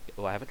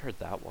 Oh, I haven't heard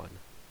that one.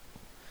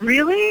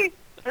 Really?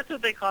 That's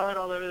what they call it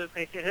all over the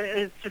place.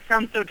 It just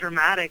sounds so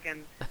dramatic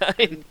and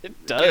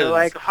It does.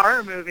 like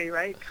horror movie,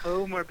 right?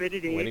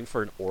 Comorbidity. Waiting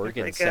for an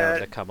organ like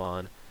sound to come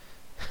on.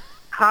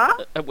 Huh?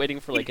 I'm waiting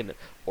for like an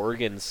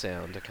organ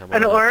sound to come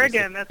An on.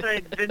 organ. That's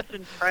right.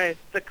 Vincent Price.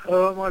 The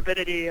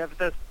comorbidity of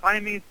the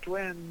Siamese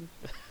twins.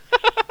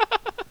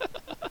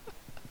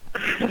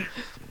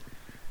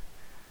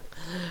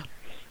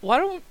 Why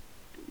don't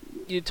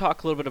you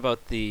talk a little bit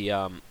about the,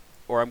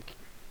 or I'm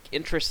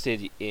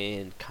interested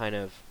in kind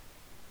of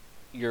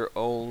your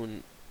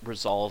own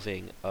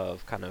resolving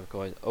of kind of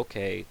going,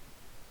 okay,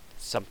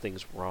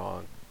 something's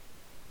wrong,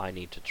 I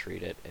need to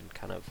treat it, and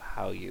kind of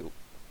how you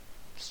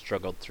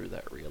struggled through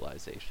that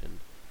realization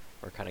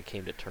or kind of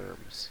came to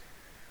terms.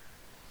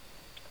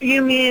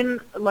 You mean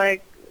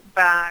like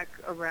back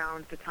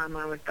around the time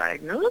I was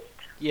diagnosed?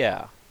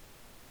 Yeah.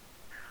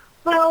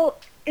 Well,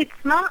 it's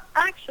not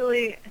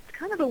actually, it's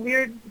kind of a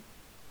weird,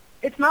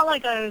 it's not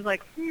like I was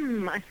like,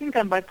 I think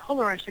I'm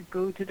bipolar, I should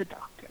go to the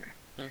doctor.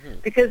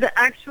 Because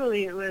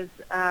actually it was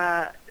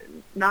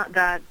not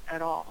that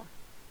at all.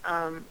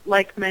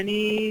 Like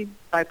many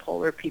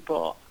bipolar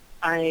people,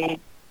 I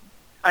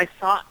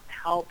sought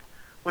help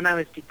when I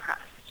was depressed,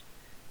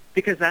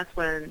 because that's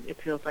when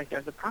it feels like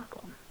there's a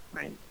problem,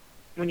 right?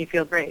 When you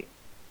feel great,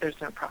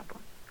 there's no problem.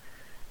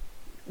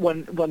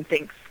 One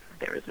thinks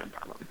there is no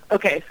problem.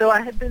 Okay, so I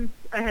had been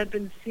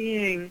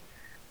seeing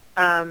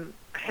a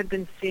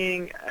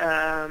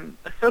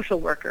social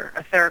worker,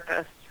 a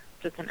therapist,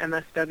 just an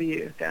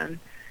MSW then,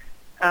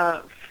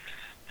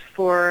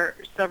 for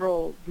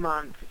several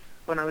months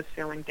when I was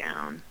feeling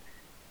down.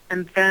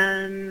 And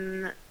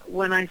then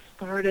when my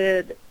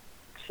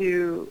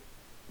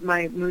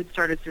mood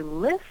started to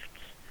lift,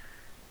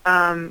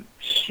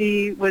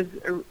 she was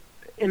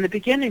in the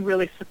beginning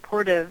really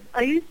supportive.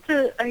 I used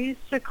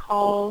to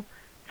call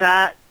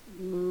that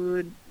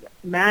mood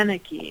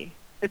manicky.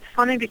 It's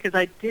funny because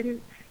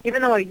even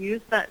though I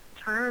used that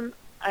term,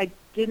 I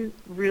didn't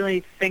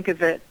really think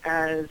of it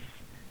as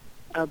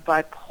a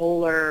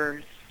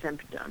bipolar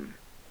symptom,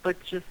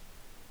 but just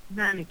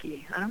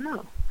manicky. I don't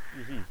know.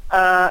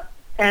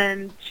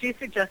 And she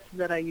suggested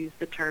that I use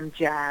the term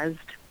jazzed.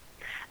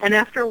 And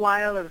after a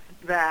while of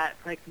that,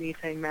 like me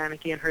saying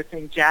manicky and her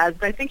saying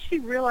jazzed, I think she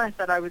realized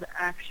that I was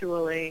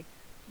actually,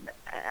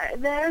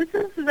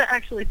 this is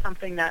actually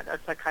something that a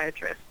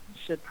psychiatrist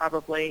should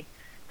probably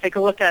take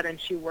a look at. And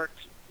she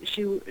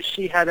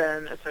had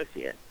an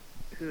associate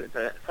who is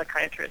a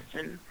psychiatrist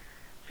and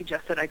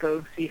suggested I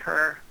go see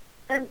her.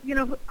 And,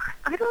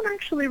 I don't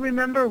actually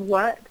remember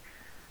what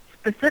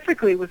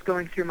specifically was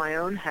going through my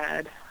own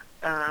head,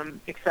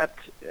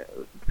 except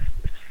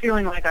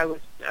feeling like I was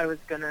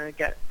going to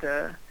get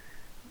the,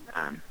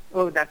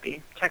 what would that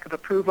be, check of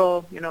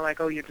approval, like,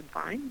 oh, you did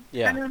fine.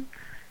 Yeah. Kind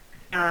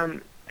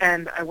of.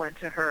 And I went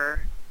to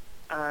her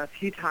a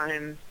few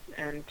times,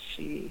 and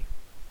she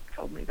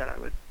told me that I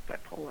was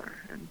bipolar,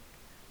 and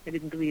I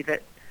didn't believe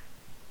it.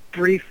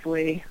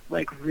 Briefly,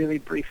 like really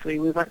briefly,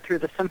 we went through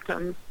the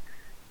symptoms,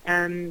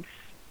 and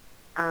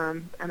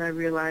I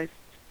realized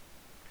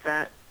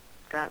that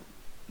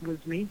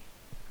was me.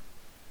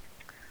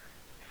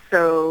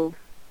 So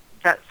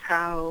that's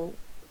how.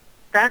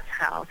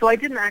 So I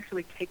didn't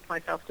actually take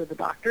myself to the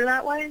doctor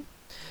that way.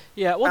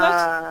 Yeah,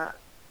 well,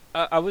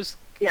 that's... I was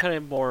yeah. kind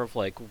of more of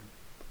like,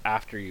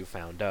 after you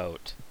found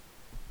out,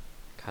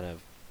 kind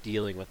of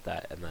dealing with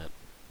that and that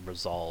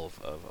resolve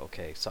of,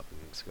 okay,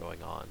 something's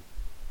going on.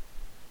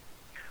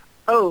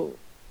 Oh,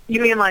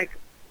 you mean like,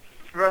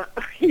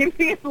 you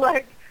mean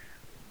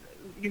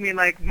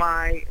like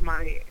my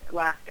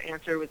last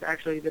answer was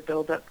actually the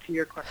build up to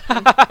your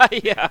question?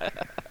 Yeah.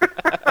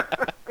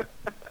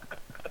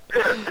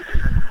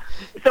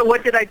 So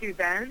what did I do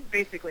then?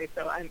 Basically,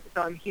 so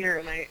I'm here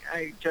and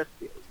I just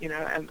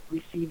I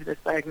received this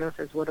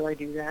diagnosis. What do I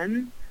do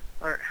then,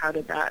 or how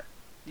did that?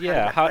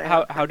 Yeah.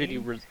 How did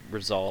you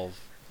resolve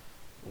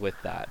with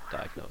that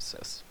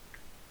diagnosis?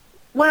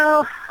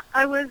 Well,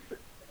 I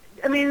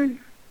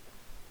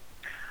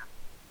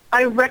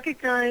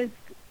recognized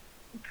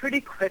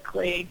pretty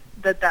quickly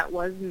that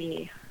was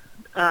me,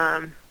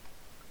 and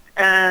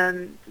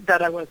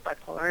that I was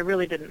bipolar. I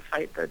really didn't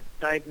fight the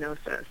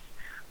diagnosis.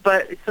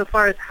 But so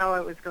far as how I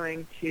was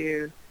going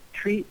to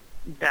treat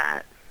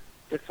that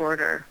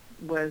disorder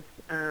was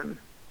a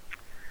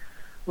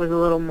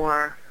little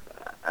more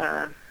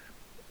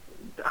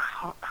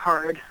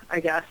hard, I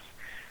guess.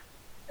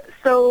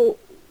 So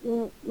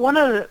one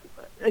of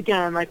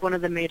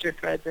the major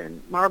threads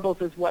in Marbles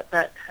is what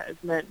that has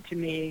meant to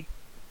me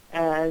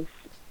as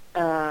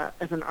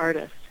an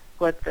artist,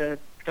 what the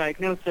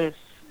diagnosis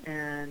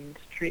and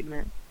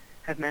treatment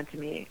have meant to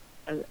me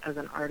as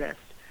an artist.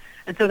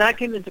 And so that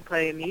came into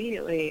play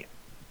immediately.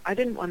 I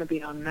didn't want to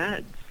be on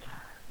meds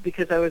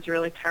because I was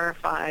really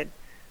terrified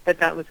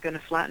that was going to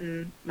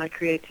flatten my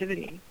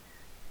creativity.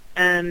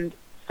 And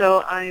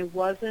so I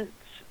wasn't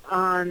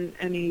on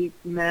any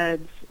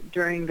meds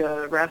during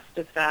the rest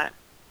of that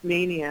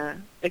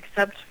mania,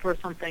 except for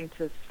something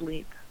to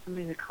sleep,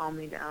 something to calm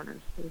me down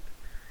and sleep.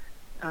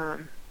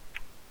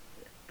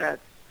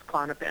 That's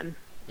Klonopin,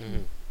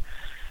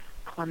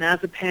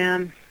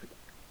 clonazepam.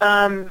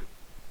 And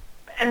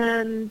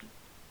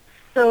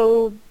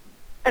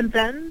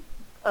then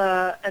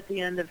at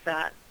the end of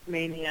that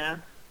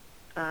mania,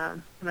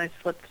 when I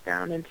slipped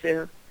down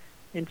into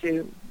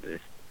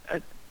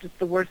just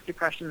the worst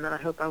depression that I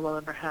hope I will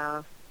ever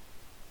have,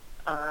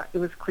 it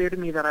was clear to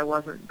me that I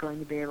wasn't going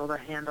to be able to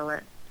handle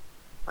it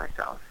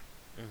myself,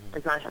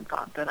 as I had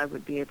thought that I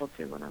would be able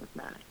to when I was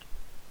manic.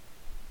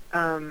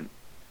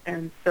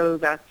 And so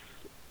that's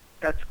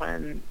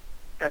when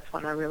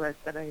I realized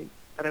that I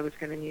was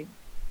going to need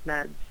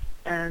meds.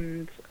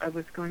 And I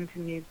was going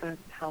to need the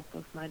help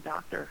of my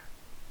doctor.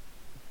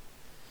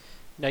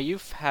 Now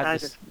you've had I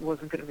just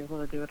wasn't going to be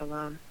able to do it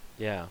alone.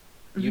 Yeah.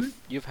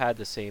 You've had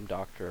the same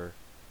doctor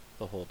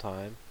the whole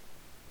time?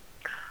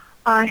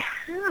 I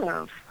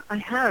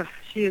have.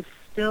 She is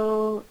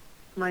still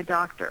my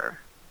doctor.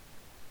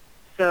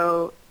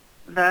 So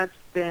that's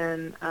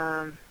been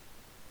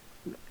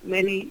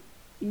many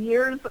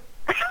years.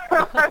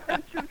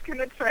 I'm just going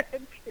to try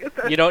and do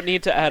that. You don't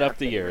need to add up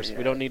the years.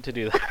 We don't need to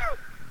do that.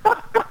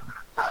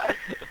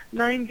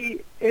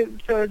 90,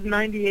 so it's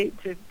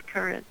 98 to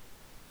current.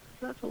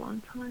 So that's a long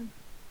time.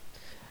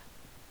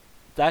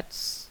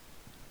 That's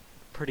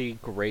pretty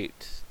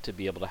great to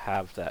be able to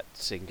have that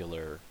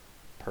singular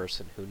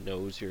person who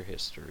knows your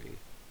history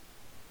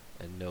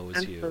and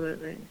knows you.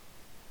 Absolutely.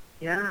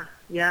 Yeah.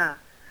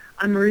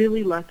 I'm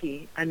really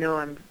lucky. I know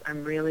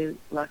I'm really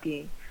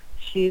lucky.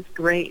 She's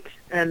great,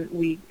 and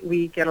we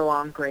get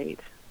along great.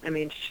 I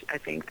mean, I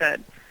think that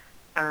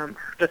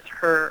just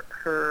her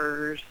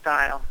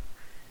style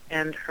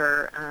and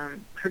her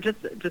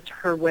just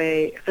her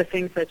way, the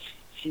things that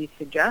she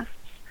suggests,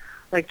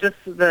 like just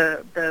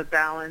the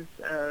balance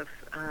of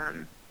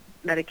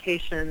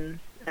medications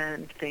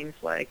and things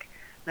like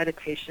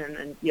meditation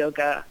and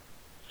yoga,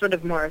 sort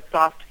of more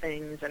soft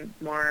things and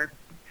more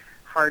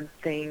hard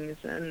things,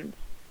 and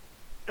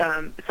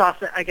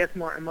soft, I guess,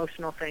 more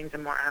emotional things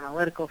and more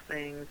analytical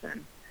things,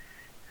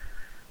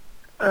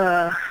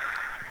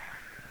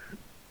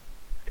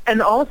 and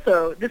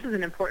also, this is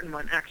an important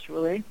one,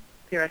 actually.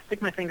 Here, I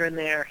stick my finger in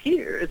the air.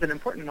 Here is an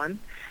important one,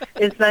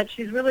 is that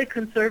she's really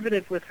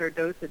conservative with her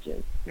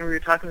dosages. We were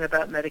talking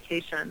about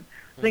medication.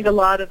 I think a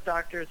lot of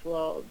doctors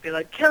will be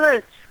like, kill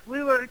it!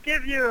 We will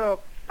give you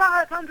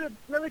 500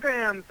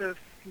 milligrams of,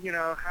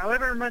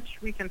 however much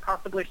we can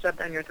possibly shove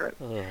down your throat.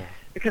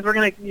 Because we're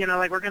going to,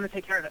 we're going to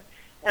take care of it.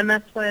 And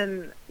that's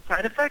when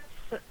side effects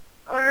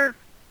are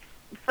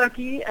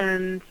sucky,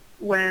 and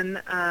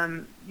when,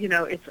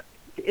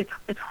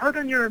 it's hard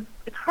on your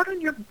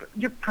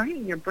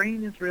brain. Your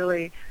brain is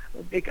really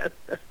a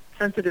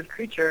sensitive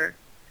creature.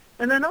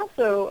 And then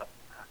also,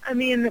 I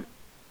mean,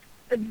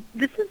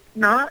 this is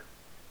not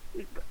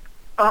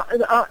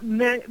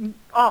often.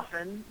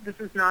 This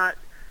is not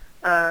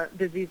a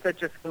disease that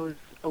just goes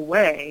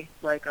away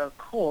like a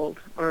cold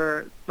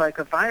or like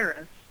a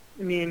virus.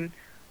 I mean,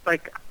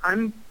 like,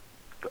 I'm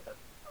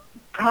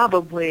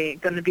probably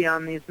going to be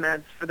on these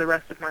meds for the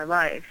rest of my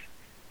life.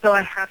 So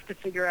I have to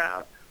figure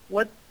out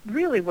what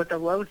the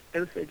lowest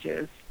dosage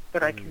is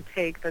that I can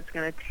take that's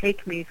going to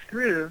take me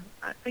through.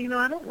 I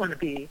don't want to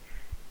be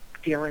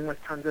dealing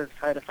with tons of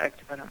side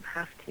effects if I don't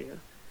have to.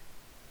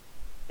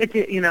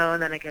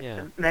 And then I get Yeah.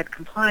 to med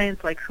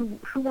compliance. Like, who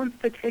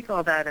wants to take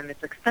all that? And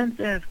it's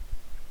expensive.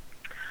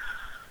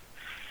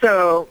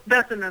 So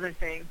that's another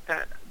thing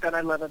that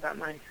I love about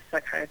my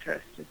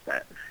psychiatrist is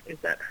that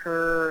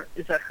her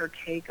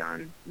take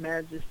on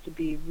meds is to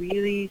be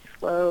really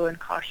slow and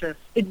cautious.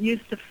 It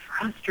used to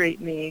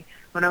frustrate me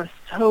when I was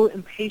so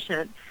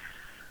impatient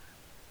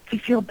to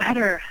feel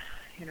better,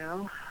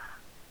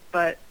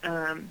 But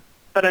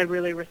I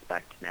really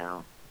respect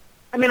now.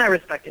 I mean, I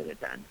respected it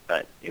then,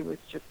 but it was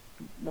just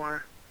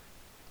more.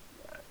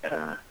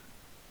 It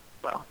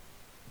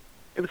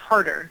was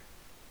harder.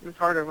 It was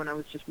harder when I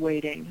was just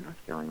waiting. I was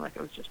feeling like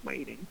I was just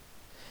waiting.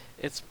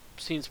 It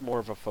seems more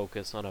of a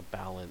focus on a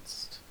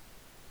balanced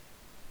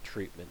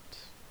treatment.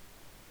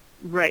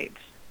 Right.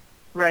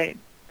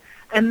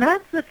 And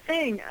that's the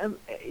thing.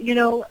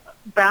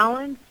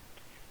 Balance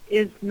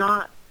is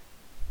not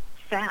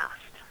fast.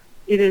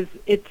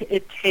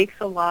 It takes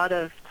a lot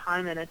of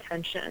time and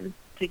attention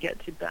to get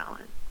to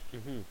balance.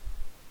 Mm-hmm.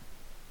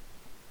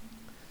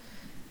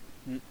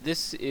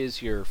 This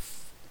is your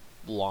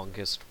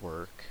longest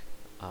work.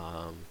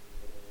 And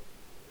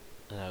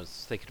I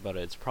was thinking about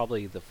it. It's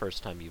probably the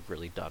first time you've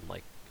really done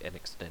like an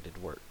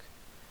extended work.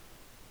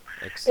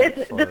 This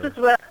is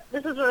what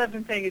I've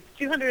been saying. It's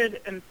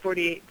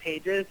 248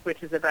 pages,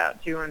 which is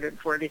about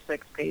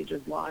 246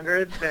 pages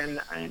longer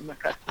than I'm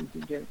accustomed to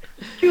doing.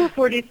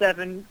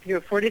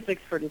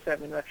 46,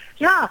 47.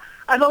 Yeah,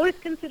 I've always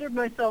considered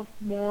myself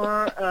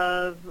more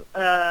of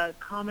a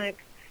comic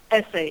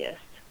essayist.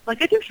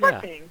 Like, I do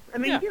short things. I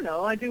mean,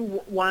 I do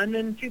 1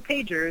 and 2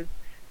 pagers,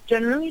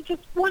 generally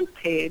just 1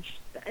 page.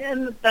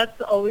 And that's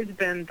always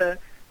been the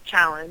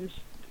challenge,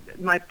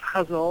 my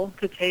puzzle,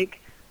 to take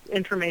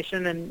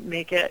information and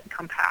make it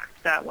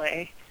compact that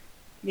way.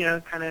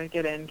 Kind of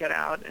get in, get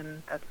out,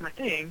 and that's my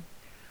thing.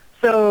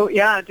 So,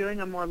 yeah,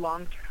 doing a more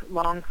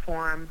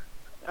long-form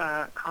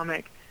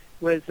comic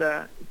was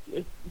a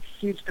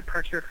huge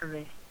departure for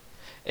me.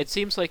 It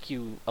seems like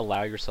you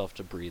allow yourself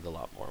to breathe a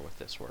lot more with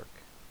this work.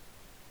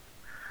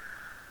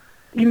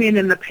 You mean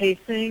in the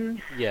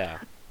pacing? Yeah.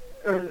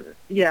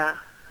 Yeah.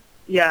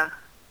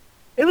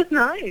 It was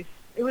nice.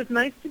 It was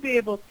nice to be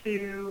able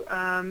to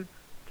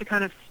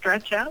kind of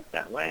stretch out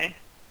that way.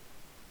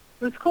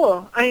 It was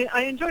cool.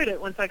 I enjoyed it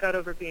once I got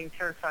over being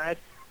terrified.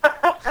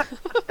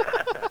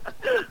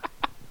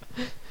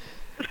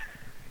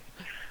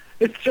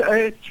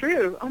 It's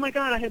true. Oh my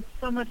God, I had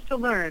so much to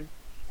learn.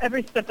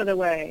 Every step of the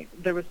way,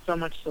 there was so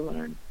much to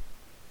learn.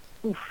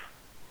 Oof.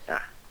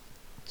 Yeah.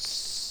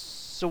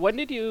 So when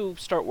did you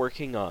start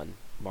working on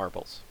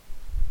Marbles?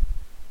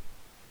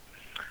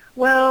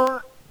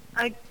 Well,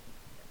 I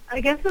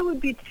guess it would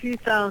be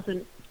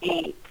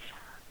 2008.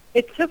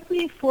 It took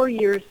me 4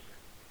 years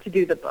to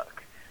do the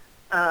book.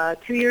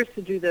 2 years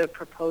to do the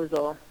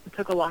proposal. It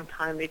took a long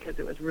time because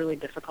it was really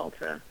difficult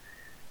to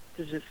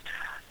just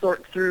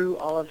sort through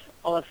all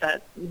of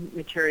that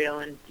material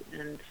and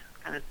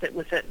kind of sit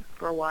with it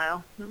for a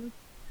while and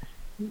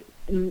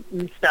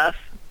stuff,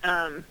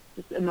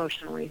 just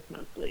emotionally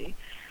mostly.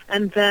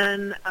 And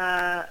then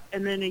a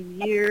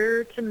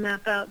year to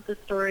map out the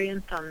story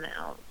and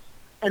thumbnails,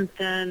 and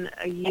then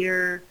a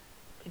year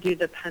to do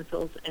the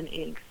pencils and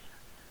inks,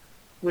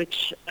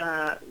 which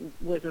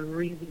was a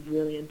really,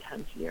 really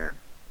intense year.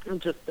 It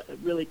was just a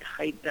really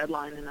tight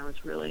deadline, and I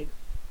was really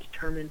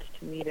determined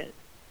to meet it.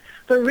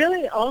 But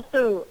really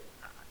also,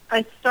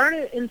 I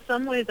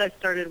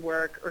started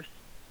work, or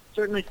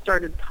certainly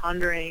started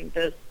pondering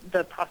the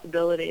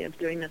possibility of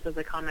doing this as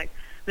a comic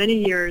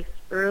many years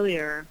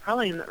earlier,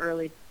 probably in the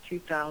early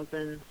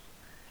 2000s,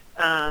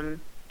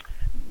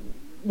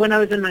 when I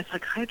was in my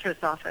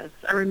psychiatrist's office.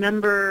 I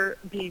remember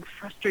being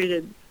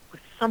frustrated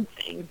with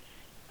something.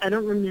 I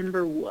don't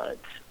remember what,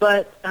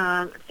 but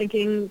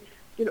thinking,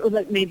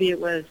 like maybe it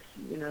was,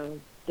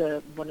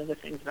 one of the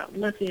things about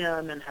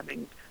lithium and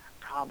having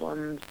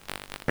problems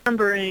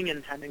remembering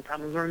and having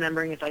problems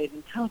remembering if I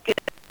even took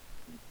it.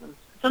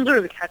 Some sort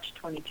of a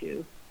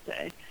catch-22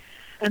 day.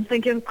 And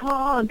thinking,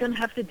 I'm going to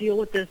have to deal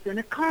with this in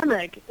a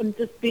comic. And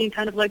just being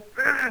kind of like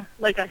I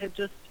had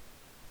just,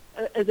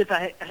 as if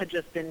I had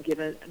just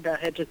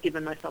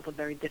given myself a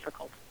very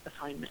difficult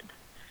assignment.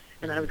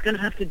 And I was going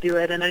to have to do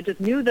it, and I just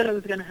knew that I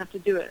was going to have to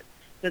do it.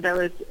 That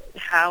was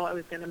how I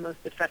was going to most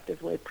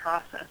effectively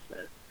process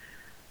this.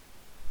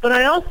 But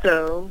I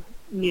also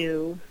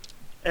knew,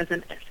 as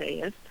an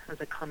essayist, as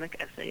a comic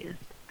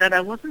essayist, that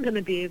I wasn't going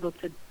to be able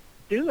to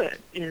do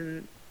it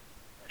in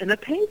a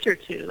page or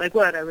two. Like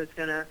what? I was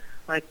going to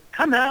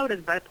come out as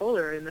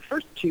bipolar in the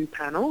first 2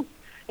 panels,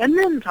 and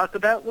then talk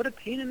about what a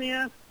pain in the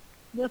ass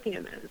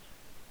lithium is.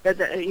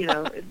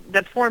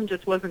 That form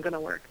just wasn't going to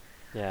work.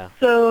 Yeah.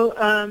 So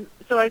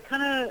I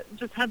kind of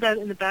just had that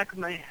in the back of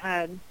my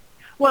head.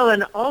 Well,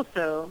 and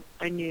also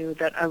I knew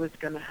that I was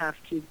going to have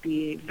to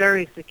be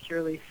very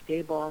securely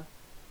stable,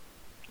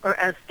 or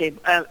as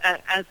stable,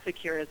 as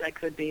secure as I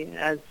could be,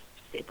 as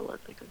stable as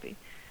I could be,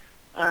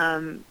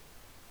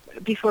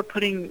 before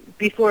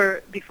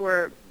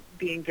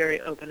being very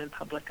open and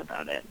public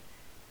about it,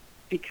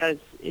 because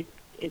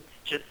it's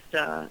just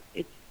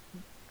it's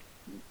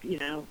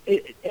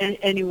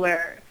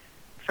anywhere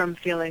from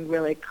feeling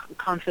really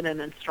confident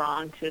and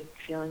strong to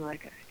feeling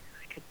like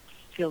I could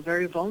feel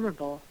very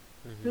vulnerable.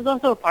 Mm-hmm. There's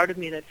also a part of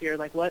me that fears,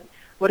 like, what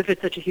if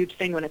it's such a huge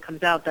thing when it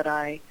comes out that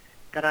I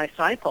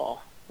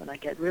cycle, when I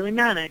get really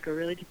manic or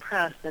really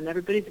depressed, and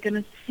everybody's going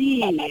to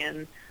see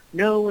and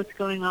know what's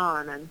going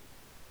on, and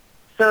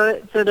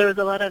so there was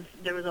a lot of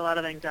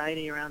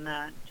anxiety around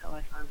that until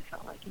I finally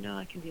felt like,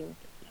 I can deal with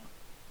it now.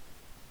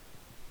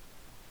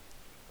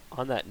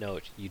 On that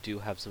note, you do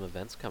have some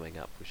events coming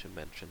up we should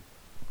mention.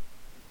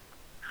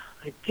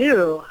 I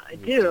do. You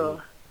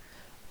do.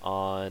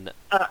 On,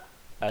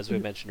 as we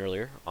mentioned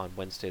earlier, on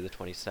Wednesday the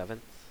 27th,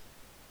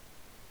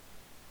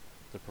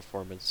 the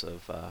performance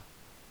of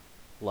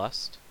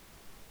Lust.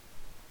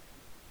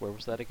 Where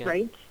was that again?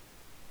 Right.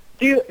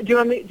 Do you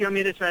want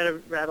me to try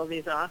to rattle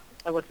these off?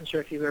 I wasn't sure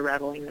if you were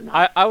rattling them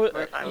off. I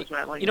or if I was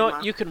rattling you know them what?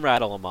 off. You can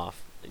rattle them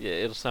off.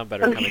 It'll sound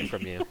better Okay. coming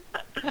from you.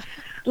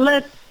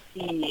 Let's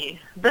see.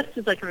 Best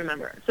as I can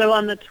remember. So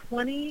on the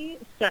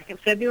 22nd,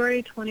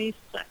 February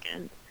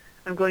 22nd,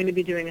 I'm going to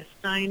be doing a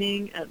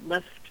signing at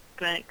Left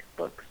Bank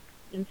Books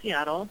in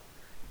Seattle,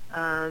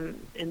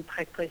 in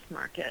Pike Place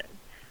Market.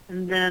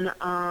 And then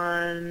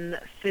on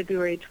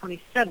February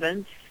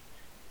 27th,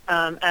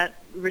 at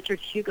Richard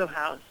Hugo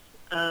House,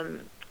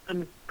 I'm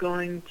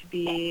going to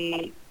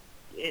be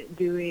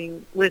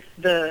doing with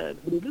the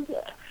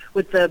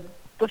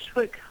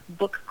Bushwick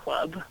Book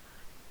Club.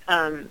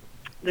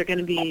 They're going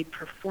to be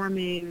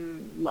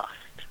performing Lust.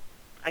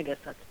 I guess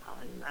that's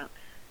probably that.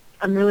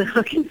 I'm really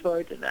looking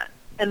forward to that.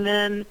 And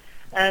then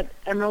at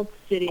Emerald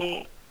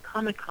City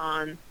Comic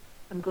Con,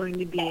 I'm going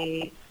to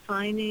be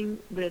signing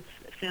with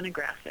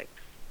Fantagraphics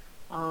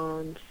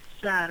on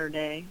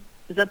Saturday.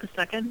 Is that the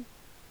second?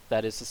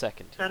 That is the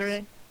second.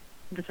 Saturday?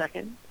 The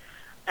second.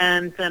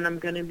 And then I'm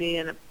going to be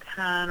in a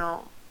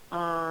panel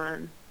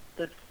on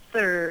the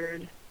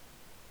 3rd.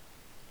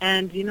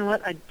 And you know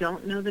what? I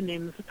don't know the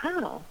name of the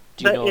panel.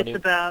 Do you but know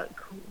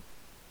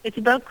it's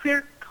about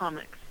queer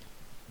comics.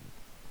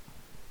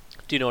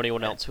 Do you know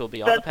anyone else who will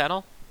be on the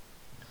panel?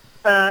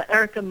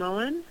 Erica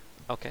Moen.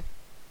 Okay.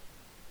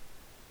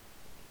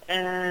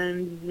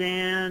 And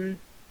then...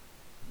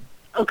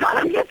 Oh, God,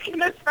 I'm just going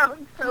to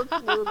sound so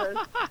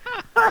clueless.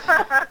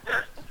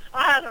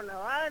 I don't know.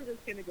 I'm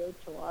just going to go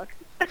talk.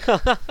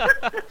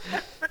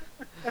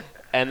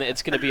 And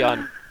it's going to be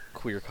on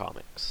queer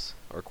comics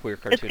or queer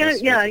It's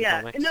cartoonists. gonna, making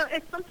yeah. comics? No,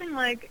 it's something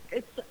like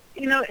it's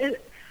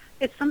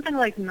something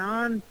like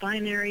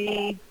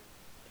non-binary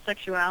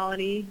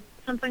sexuality,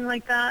 something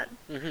like that.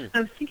 Mm-hmm.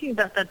 I was thinking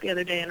about that the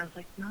other day, and I was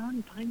like,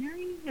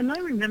 non-binary? Am I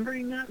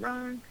remembering that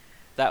wrong?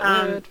 That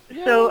would.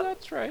 Yeah, so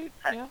that's right.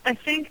 Yeah. I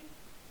think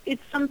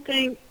it's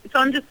something.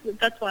 So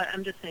that's why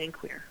I'm just saying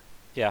queer.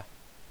 Yeah.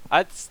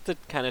 That's the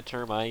kind of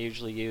term I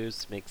usually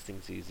use. Makes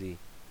things easy.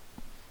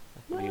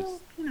 I can use-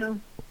 Well,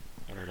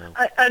 I don't know.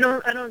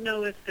 I don't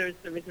know if there's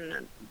a reason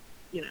that,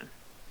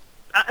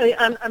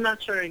 I'm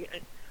not sure.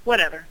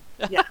 Whatever.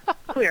 Yeah,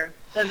 queer.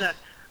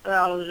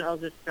 I'll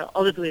just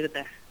leave it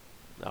there.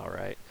 All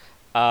right.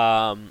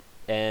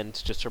 And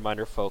just a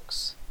reminder,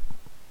 folks,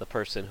 the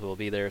person who will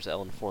be there is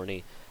Ellen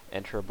Forney,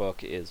 and her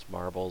book is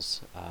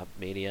Marbles,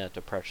 Mania,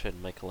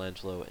 Depression,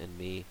 Michelangelo, and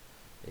Me,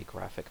 a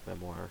graphic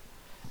memoir.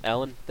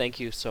 Ellen, thank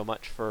you so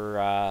much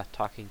for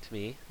talking to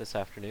me this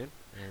afternoon,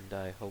 and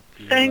I hope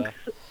you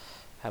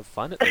have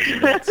fun at those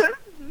events.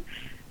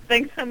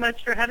 Thanks so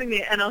much for having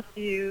me, and I'll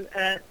see you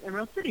at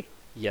Emerald City.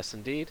 Yes,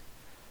 indeed.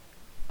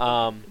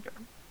 And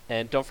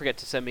don't forget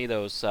to send me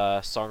those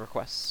song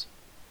requests,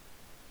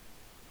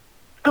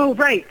 Oh,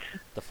 right.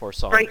 the 4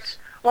 songs. Right.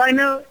 Well, I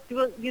know.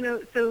 Well,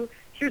 so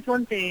here's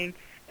one thing.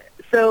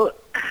 So,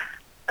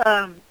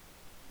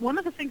 one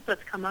of the things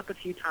that's come up a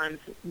few times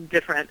in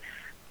different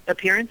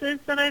appearances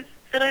that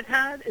I've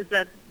had is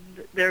that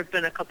there have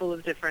been a couple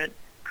of different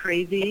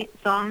crazy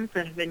songs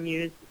that have been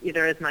used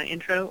either as my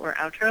intro or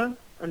outro,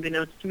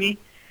 unbeknownst to me.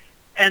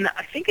 And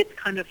I think it's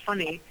kind of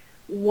funny.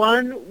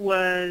 One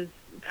was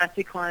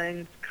Patsy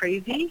Cline's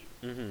 "Crazy,"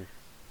 Mm-hmm.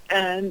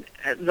 and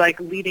like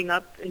leading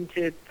up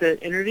into the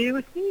interview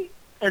with me.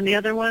 And the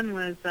other one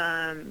was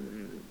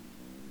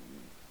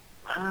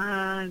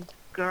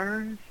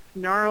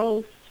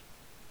Gnarls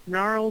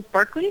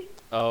Barkley,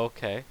 Oh,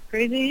 okay.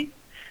 "Crazy."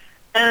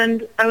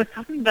 And I was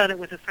talking about it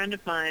with a friend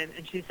of mine,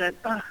 and she said,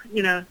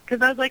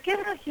 because I was like,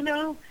 yeah, it's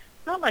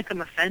not like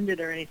I'm offended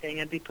or anything.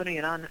 I'd be putting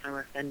it on if I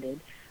were offended.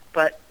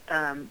 But,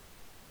 I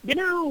don't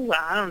know.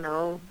 I don't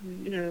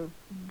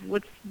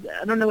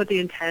know what the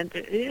intent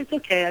is. It's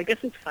okay. I guess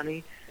it's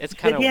funny. It's She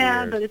kind said, of yeah,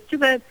 weird. but it's too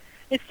bad.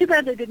 It's too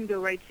bad they didn't go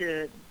right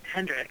to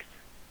Hendrix.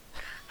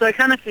 So I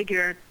kind of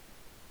figured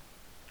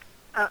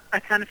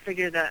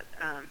that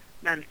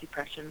manic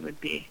depression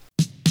would be